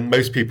travelled, when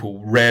most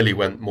people rarely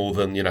went more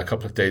than a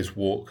couple of days'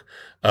 walk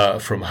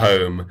from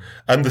home,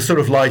 and the sort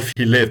of life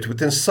he lived,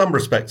 which in some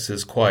respects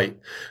is quite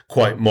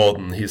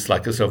modern. He's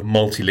like a sort of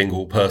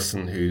multilingual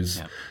person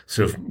who's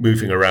sort of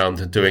moving around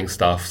and doing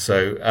stuff.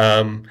 So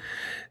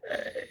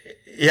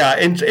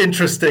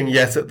interesting,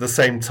 yet at the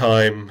same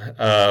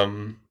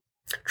time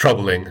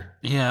troubling.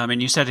 Yeah, I mean,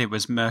 you said it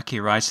was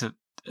murky right at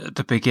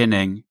the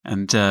beginning,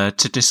 and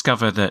to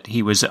discover that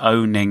he was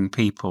owning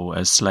people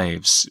as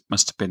slaves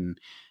must have been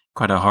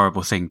quite a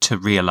horrible thing to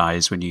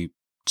realize when you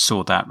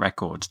saw that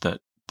record, that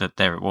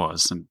there it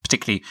was, and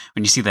particularly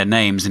when you see their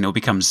names and it all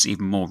becomes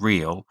even more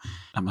real.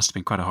 That must have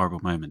been quite a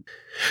horrible moment.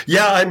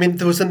 Yeah, I mean,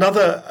 there was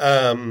another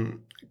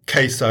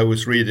case I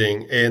was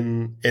reading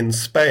in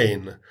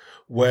Spain,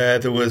 where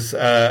there was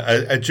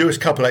a Jewish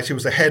couple. Actually, it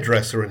was a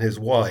hairdresser and his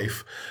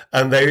wife,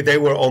 and they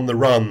were on the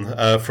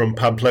run from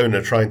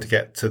Pamplona, trying to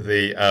get to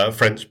the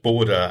French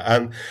border,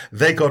 and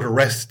they got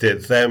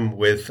arrested, them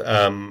with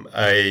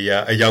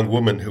a young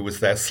woman who was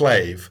their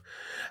slave.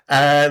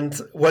 And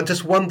one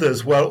just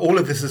wonders, well, all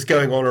of this is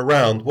going on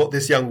around, what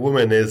this young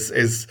woman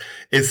is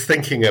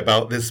thinking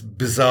about this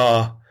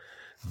bizarre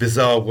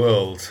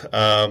world.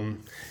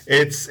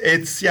 It's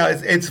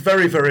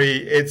very,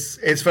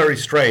 very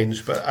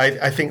strange, but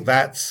I think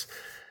that's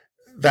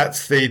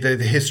the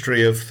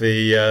history of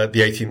the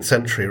 18th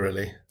century,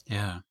 really.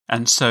 Yeah,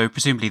 and so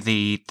presumably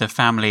the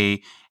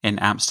family in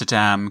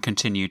Amsterdam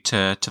continued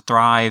to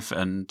thrive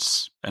and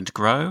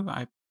grow,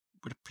 I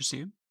would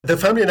presume. The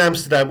family in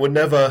Amsterdam were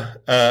never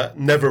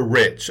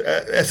rich.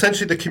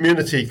 Essentially, the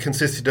community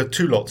consisted of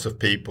 2 lots of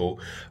people: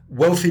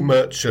 wealthy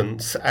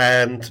merchants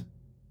and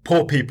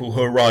poor people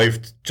who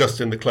arrived just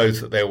in the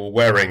clothes that they were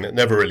wearing, that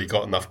never really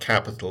got enough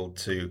capital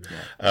to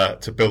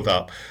build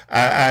up.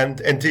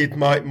 And indeed,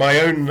 my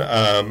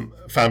own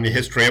family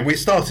history, and we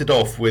started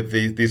off with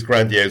these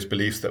grandiose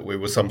beliefs that we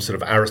were some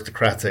sort of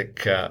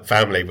aristocratic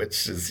family,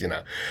 which is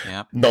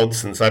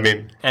nonsense. I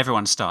mean,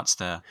 everyone starts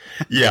there.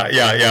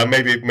 Yeah.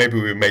 Maybe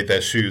we made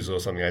their shoes or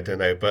something. I don't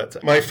know.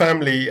 But my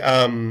family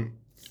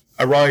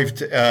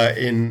arrived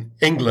in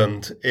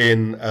England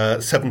in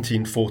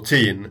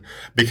 1714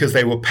 because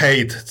they were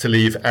paid to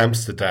leave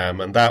Amsterdam,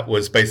 and that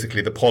was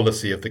basically the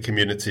policy of the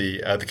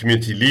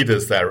community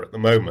leaders there at the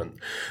moment,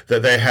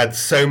 that they had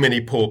so many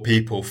poor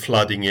people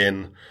flooding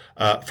in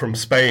from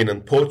Spain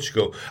and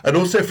Portugal, and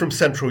also from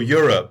Central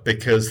Europe,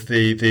 because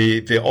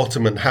the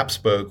Ottoman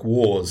Habsburg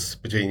wars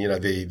between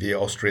the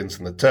Austrians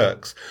and the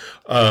Turks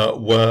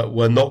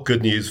were not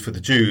good news for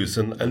the Jews,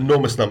 and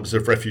enormous numbers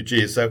of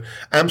refugees. So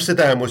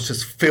Amsterdam was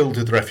just filled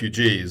with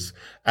refugees,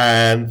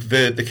 and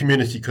the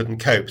community couldn't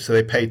cope, so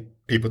they paid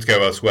people to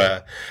go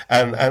elsewhere,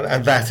 and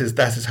that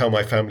is how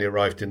my family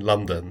arrived in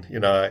London.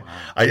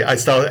 I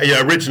started.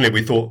 Originally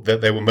we thought that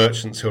they were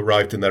merchants who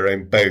arrived in their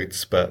own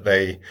boats, but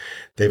they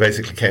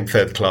basically came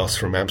third class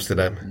from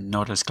Amsterdam.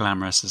 Not as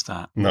glamorous as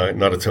that. No,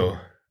 not at all.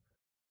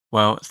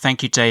 Well,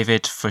 thank you,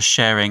 David, for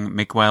sharing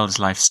Miguel's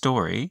life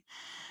story.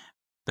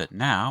 But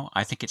now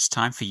I think it's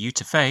time for you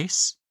to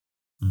face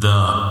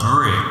the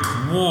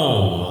brick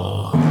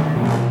wall.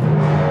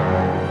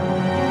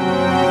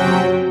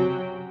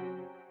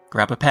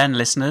 Grab a pen,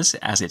 listeners,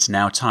 as it's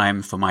now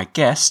time for my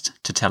guest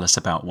to tell us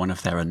about one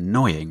of their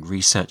annoying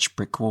research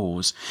brick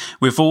walls.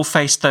 We've all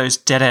faced those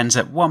dead ends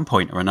at one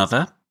point or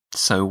another,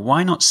 so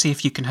why not see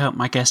if you can help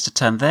my guest to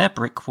turn their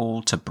brick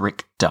wall to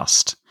brick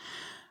dust?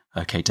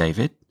 Okay,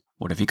 David,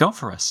 what have you got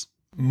for us?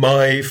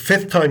 My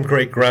fifth-time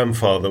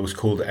great-grandfather was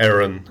called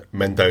Aaron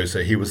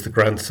Mendoza. He was the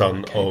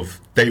grandson of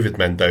David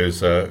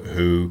Mendoza,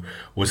 who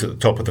was at the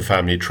top of the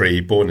family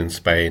tree, born in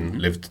Spain,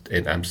 lived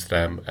in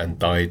Amsterdam, and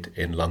died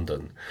in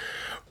London.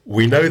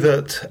 We know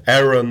that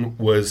Aaron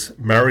was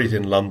married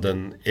in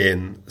London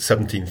in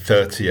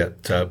 1730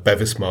 at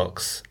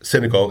Bevismark's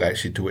synagogue,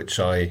 actually, to which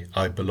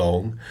I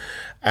belong.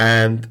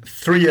 And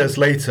 3 years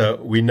later,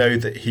 we know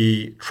that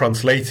he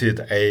translated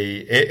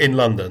in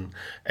London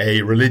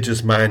a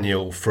religious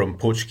manual from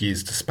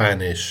Portuguese to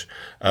Spanish,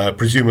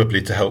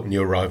 presumably to help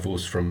new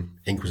arrivals from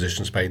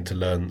Inquisition Spain to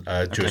learn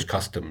Jewish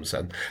customs.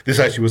 And this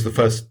actually was the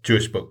first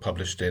Jewish book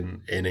published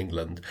in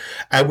England.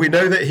 And we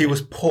know that he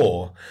was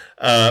poor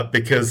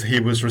because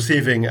he was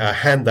receiving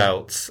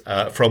handouts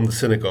from the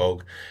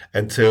synagogue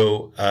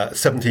until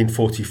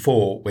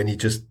 1744, when he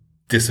just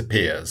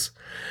disappears.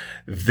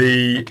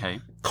 The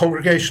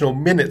Congregational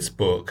Minutes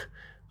book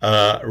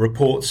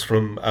reports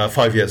from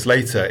 5 years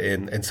later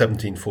in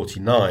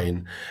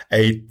 1749,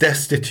 a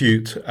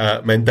destitute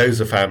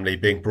Mendoza family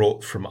being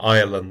brought from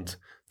Ireland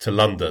to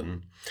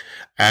London.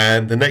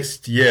 And the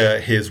next year,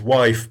 his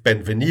wife,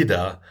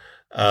 Benvenida,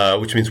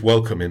 which means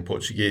welcome in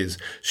Portuguese,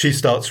 she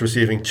starts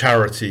receiving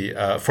charity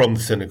from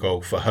the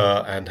synagogue for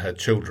her and her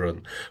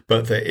children.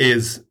 But there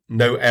is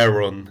no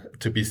Aaron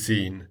to be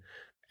seen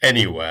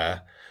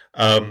anywhere.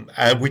 And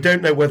we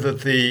don't know whether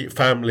the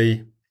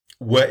family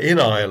were in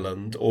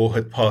Ireland or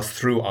had passed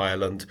through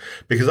Ireland,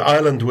 because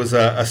Ireland was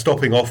a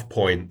stopping off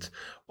point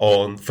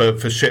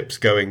for ships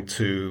going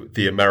to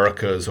the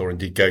Americas, or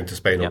indeed going to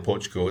Spain or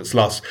Portugal. It's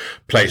last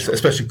place,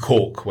 especially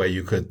Cork, where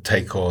you could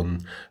take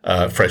on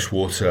fresh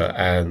water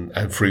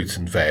and fruit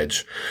and veg.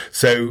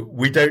 So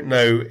we don't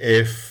know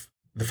if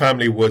the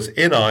family was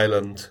in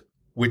Ireland,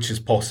 which is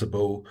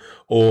possible,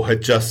 or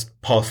had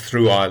just passed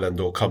through Ireland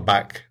or come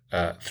back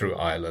through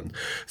Ireland.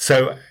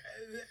 So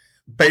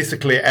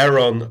basically,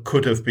 Aaron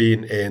could have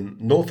been in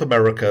North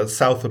America,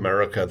 South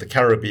America, the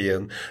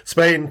Caribbean,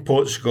 Spain,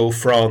 Portugal,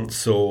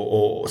 France,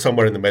 or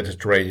somewhere in the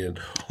Mediterranean,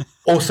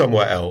 or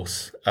somewhere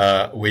else.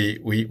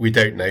 We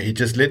don't know. He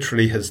just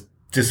literally has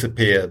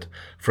disappeared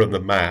from the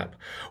map.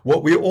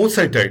 What we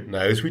also don't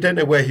know is we don't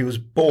know where he was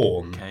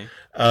born,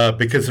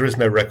 because there is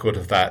no record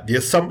of that. The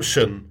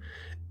assumption,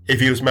 if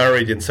he was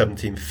married in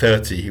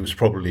 1730, he was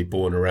probably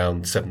born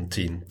around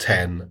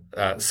 1710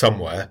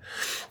 somewhere.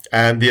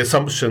 And the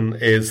assumption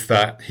is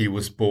that he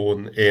was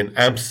born in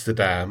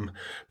Amsterdam.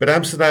 But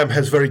Amsterdam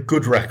has very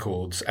good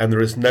records, and there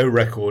is no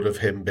record of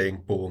him being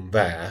born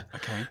there.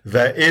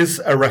 There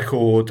is a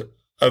record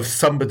of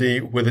somebody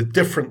with a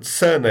different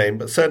surname,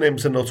 but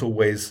surnames are not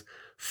always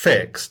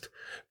fixed,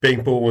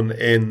 being born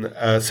in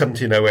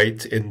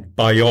 1708 in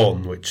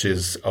Bayonne, which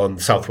is on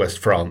southwest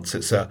France.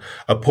 It's a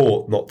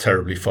port not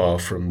terribly far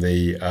from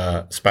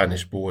the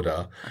Spanish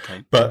border.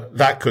 But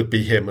that could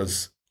be him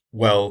as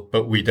well,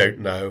 but we don't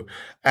know.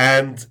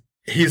 And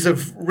he's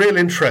of real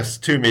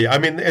interest to me. I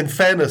mean, in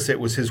fairness, it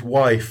was his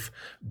wife,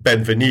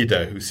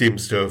 Benvenida, who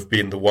seems to have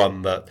been the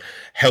one that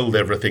held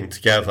everything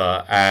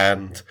together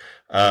and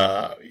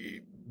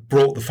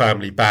brought the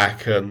family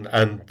back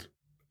and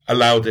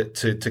allowed it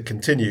to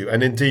continue.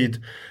 And indeed,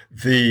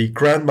 the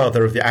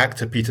grandmother of the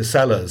actor Peter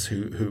Sellers,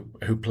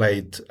 who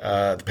played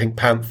the Pink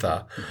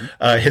Panther,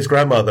 his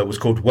grandmother was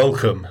called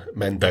Welcome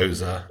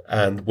Mendoza,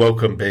 and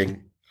Welcome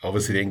being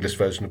obviously the English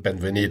version of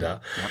Benvenida.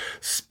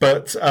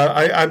 But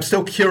I'm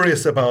still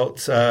curious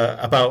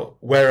about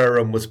where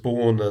Aaron was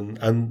born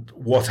and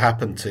what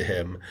happened to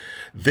him.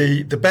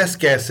 The best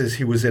guess is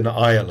he was in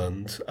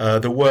Ireland.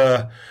 There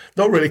were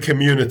not really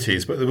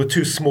communities, but there were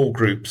two small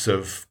groups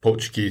of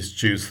Portuguese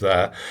Jews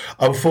there.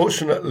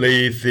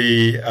 Unfortunately,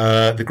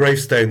 the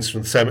gravestones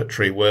from the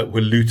cemetery were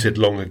looted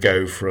long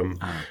ago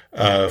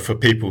for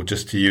people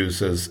just to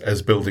use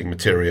as building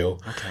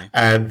material.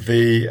 And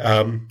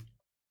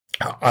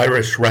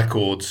Irish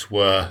records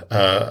were,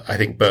 I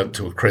think, burnt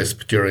to a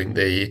crisp during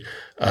the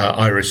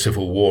Irish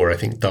Civil War. I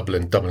think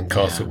Dublin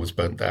Castle was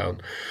burnt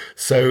down.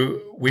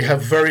 So we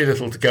have very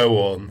little to go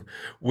on.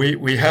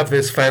 We have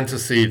this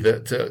fantasy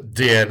that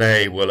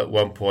DNA will at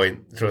one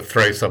point sort of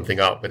throw something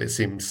up, but it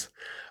seems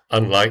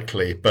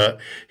unlikely. But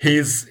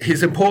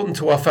he's important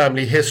to our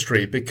family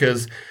history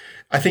because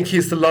I think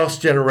he's the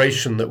last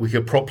generation that we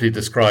could properly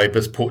describe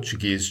as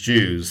Portuguese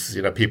Jews,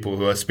 people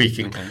who are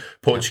speaking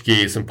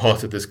Portuguese and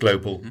part of this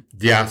global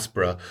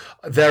diaspora.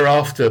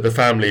 Thereafter, the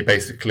family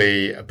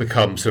basically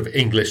becomes sort of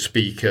English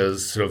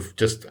speakers, sort of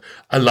just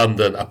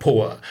another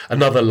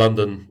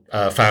London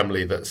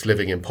family that's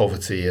living in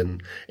poverty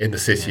in the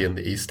city in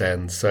the East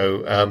End.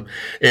 So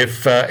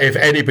if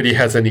anybody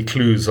has any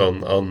clues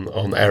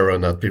on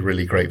Aaron, I'd be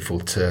really grateful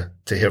to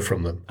hear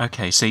from them.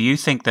 Okay, so you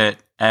think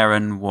that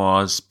Aaron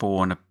was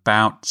born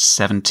about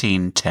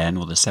 1710,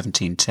 or the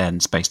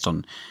 1710s based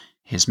on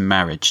his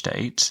marriage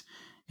date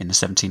in the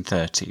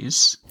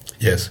 1730s.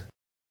 Yes.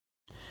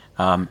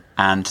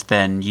 And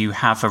then you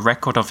have a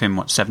record of him,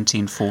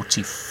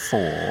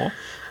 1744,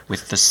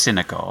 with the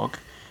synagogue.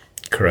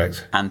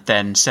 Correct. And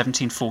then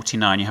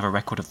 1749, you have a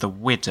record of the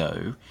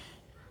widow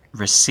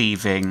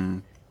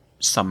receiving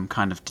some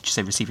kind of, did you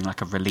say receiving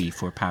like a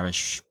relief or a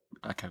parish?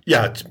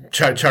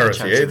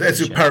 Charity.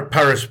 It's a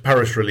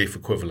parish relief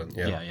equivalent.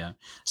 Yeah.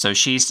 So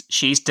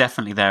she's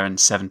definitely there in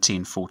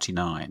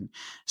 1749.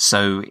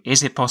 So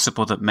is it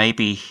possible that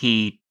maybe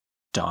he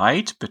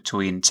died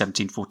between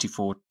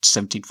 1744 to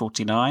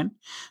 1749,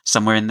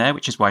 somewhere in there,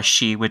 which is why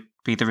she would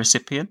be the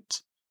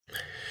recipient?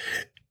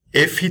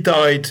 If he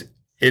died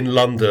in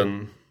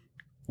London,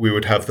 we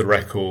would have the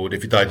record.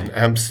 If he died in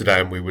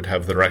Amsterdam, we would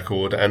have the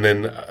record, and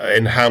then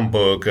in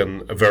Hamburg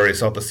and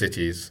various other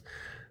cities,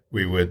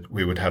 we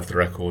would have the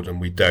record,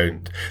 and we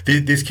don't.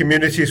 These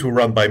communities were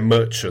run by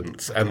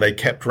merchants, and they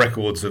kept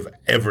records of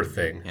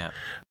everything. Yeah,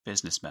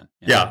 businessmen.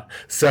 Yeah.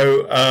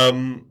 So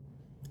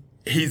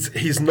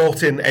he's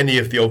not in any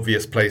of the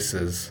obvious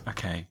places.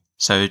 Okay,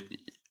 so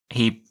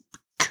he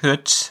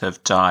could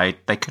have died.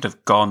 They could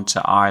have gone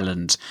to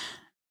Ireland,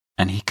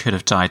 and he could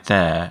have died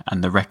there,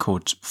 and the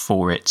record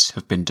for it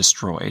have been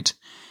destroyed,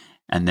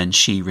 and then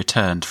she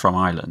returned from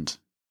Ireland,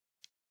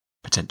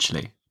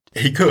 potentially.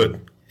 He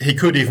could. He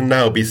could even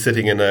now be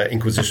sitting in an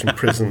Inquisition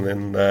prison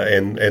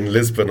in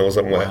Lisbon or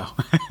somewhere. Wow.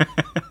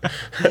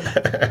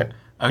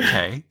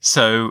 Okay,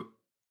 so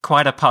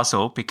quite a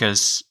puzzle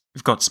because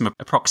we've got some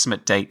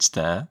approximate dates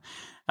there,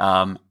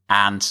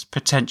 and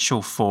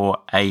potential for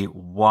a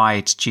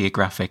wide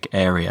geographic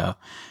area.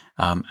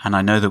 And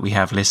I know that we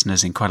have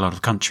listeners in quite a lot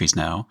of countries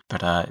now,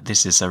 but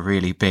this is a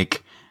really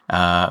big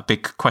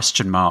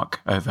question mark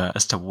over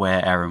as to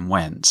where Aaron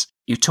went.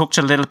 You talked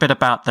a little bit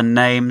about the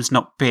names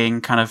not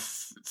being kind of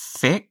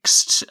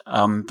fixed.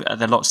 Are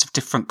there lots of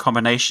different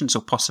combinations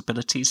or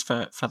possibilities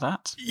for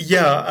that?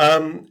 Yeah.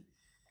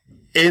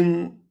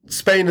 In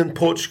Spain and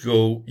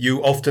Portugal,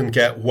 you often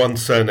get one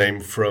surname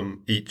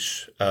from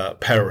each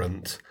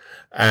parent.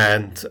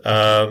 And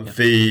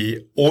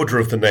the order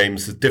of the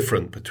names is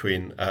different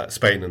between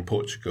Spain and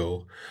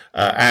Portugal.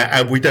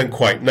 And we don't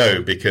quite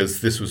know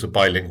because this was a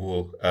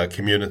bilingual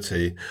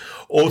community.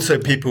 Also,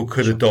 people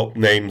could adopt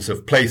names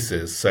of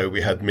places. So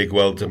we had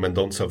Miguel de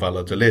Mendoza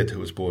Valladolid, who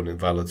was born in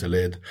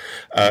Valladolid.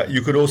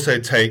 You could also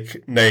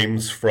take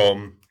names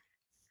from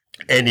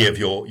any of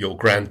your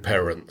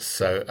grandparents.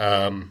 So,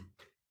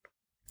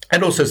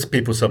 and also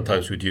people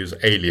sometimes would use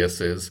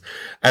aliases,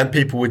 and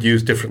people would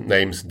use different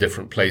names in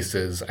different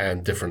places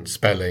and different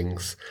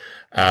spellings.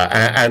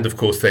 And of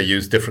course, they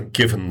use different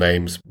given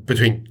names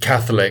between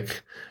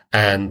Catholic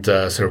and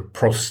sort of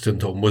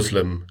Protestant or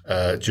Muslim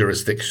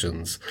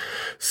jurisdictions.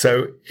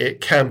 So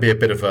it can be a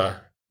bit of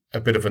a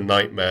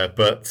nightmare.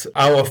 But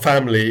our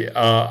family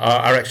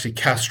are actually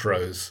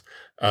Castros.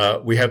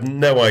 We have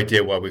no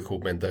idea why we're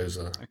called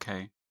Mendoza.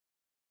 Okay.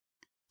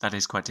 That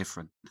is quite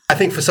different. I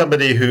think for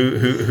somebody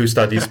who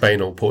studies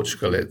Spain or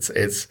Portugal, it's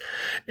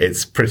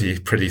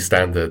pretty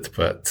standard.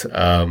 But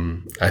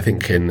I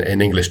think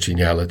in English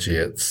genealogy,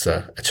 it's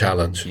a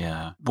challenge.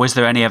 Yeah. Was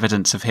there any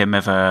evidence of him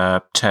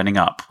ever turning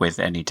up with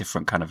any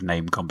different kind of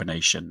name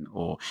combination,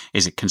 or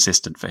is it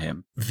consistent for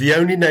him? The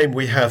only name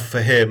we have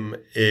for him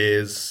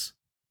is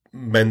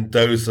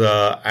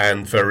Mendoza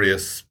and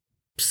various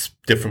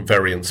different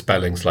variant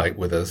spellings, like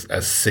with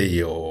a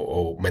C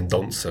or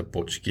Mendonça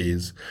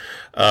Portuguese.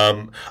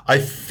 I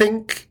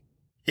think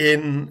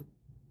in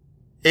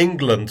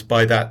England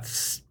by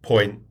that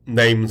point,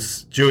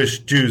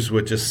 Jews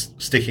were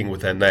just sticking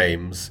with their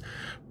names.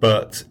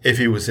 But if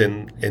he was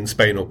in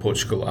Spain or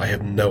Portugal, I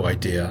have no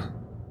idea.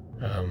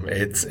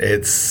 It's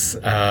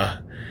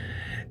a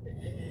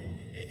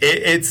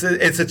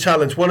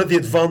challenge. One of the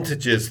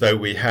advantages, though,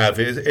 we have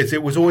is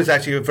it was always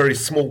actually a very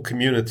small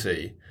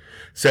community.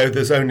 So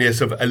there's only a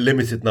sort of a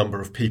limited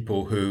number of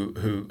people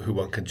who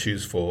one can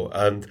choose for.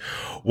 And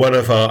one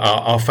of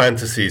our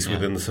fantasies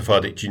within the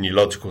Sephardic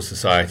Genealogical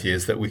Society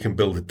is that we can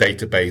build a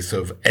database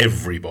of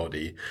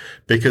everybody,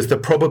 because there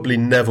probably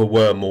never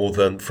were more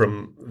than,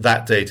 from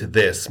that day to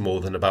this,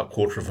 more than about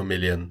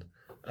 250,000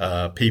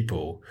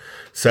 people.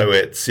 So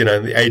it's, in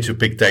the age of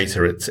big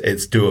data, it's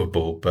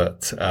doable,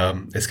 but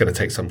it's going to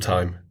take some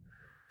time.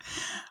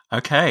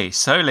 Okay,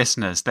 so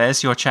listeners,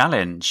 there's your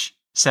challenge.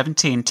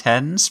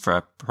 1710s for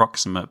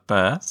approximate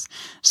birth,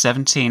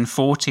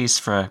 1740s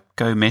for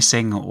go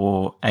missing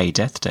or a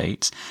death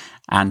date,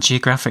 and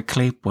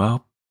geographically,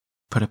 well,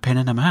 put a pin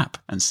in a map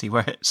and see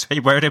where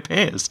it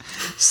appears.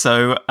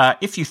 So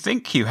if you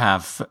think you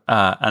have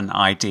an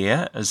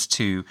idea as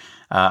to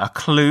a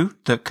clue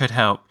that could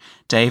help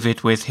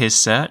David with his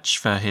search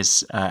for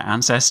his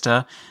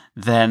ancestor,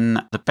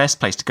 then the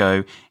best place to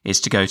go is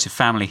to go to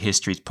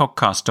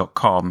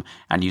familyhistoriespodcast.com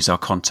and use our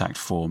contact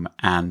form.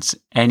 And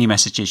any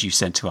messages you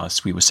send to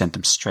us, we will send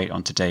them straight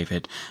on to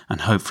David. And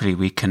hopefully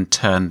we can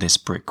turn this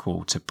brick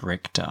wall to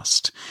brick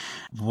dust.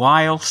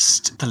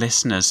 Whilst the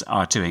listeners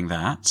are doing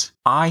that,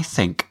 I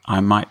think I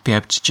might be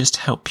able to just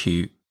help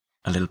you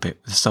a little bit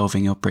with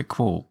solving your brick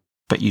wall.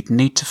 But you'd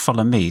need to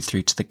follow me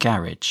through to the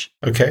garage.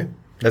 Okay,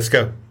 let's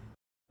go.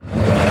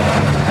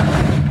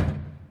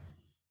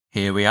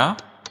 Here we are.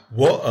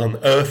 What on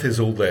earth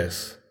is all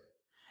this?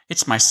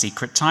 It's my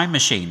secret time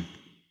machine.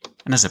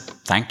 And as a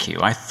thank you,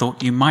 I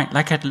thought you might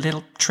like a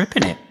little trip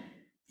in it.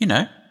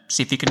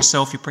 See if you can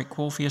solve your brick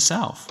wall for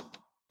yourself.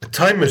 A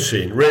time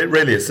machine?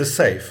 Really? Is this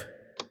safe?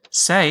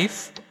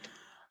 Safe?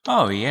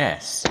 Oh,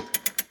 yes.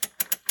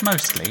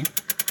 Mostly.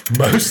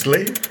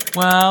 Mostly?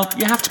 Well,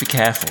 you have to be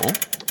careful.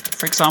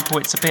 For example,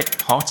 it's a bit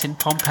hot in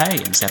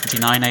Pompeii in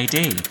 79 AD.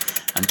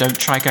 And don't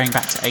try going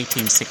back to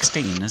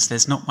 1816, as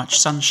there's not much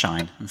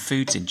sunshine and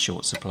food's in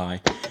short supply.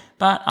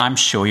 But I'm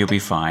sure you'll be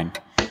fine.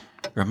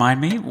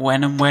 Remind me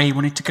when and where you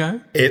wanted to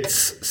go?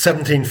 It's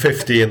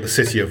 1750 in the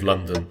city of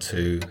London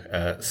to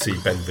see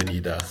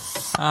Benvenida.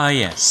 Ah,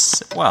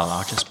 yes. Well,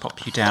 I'll just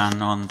pop you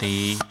down on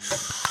the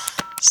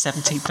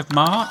 17th of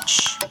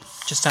March,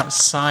 just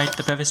outside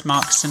the Bevis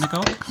Marks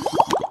Synagogue.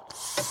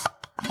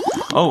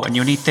 Oh, and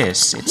you'll need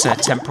this. It's a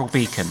temporal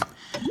beacon.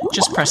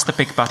 Just press the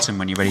big button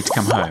when you're ready to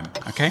come home,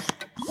 okay?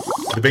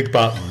 The big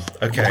button,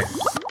 okay.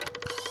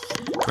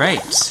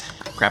 Great.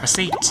 Grab a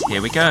seat.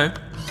 Here we go.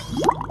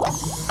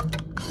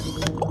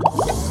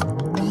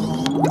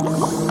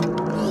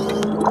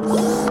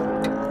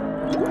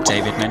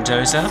 David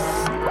Mendoza.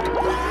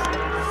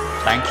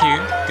 Thank you,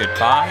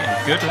 goodbye,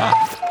 and good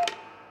luck.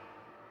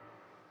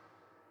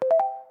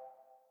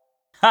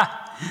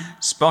 Ha!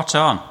 Spot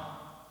on.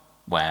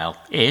 Well,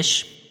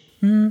 ish.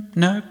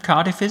 No,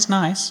 Cardiff is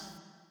nice.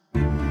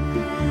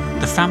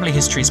 The Family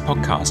Histories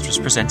podcast was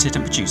presented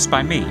and produced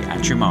by me,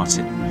 Andrew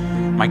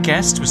Martin. My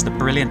guest was the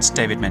brilliant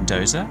David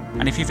Mendoza,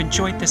 and if you've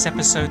enjoyed this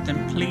episode,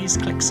 then please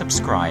click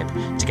subscribe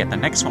to get the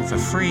next one for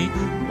free,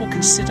 or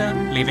consider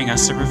leaving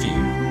us a review.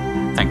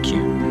 Thank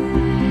you.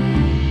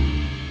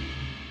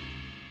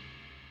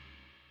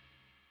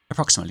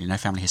 Approximately no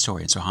family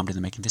historians were harmed in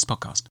the making of this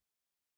podcast.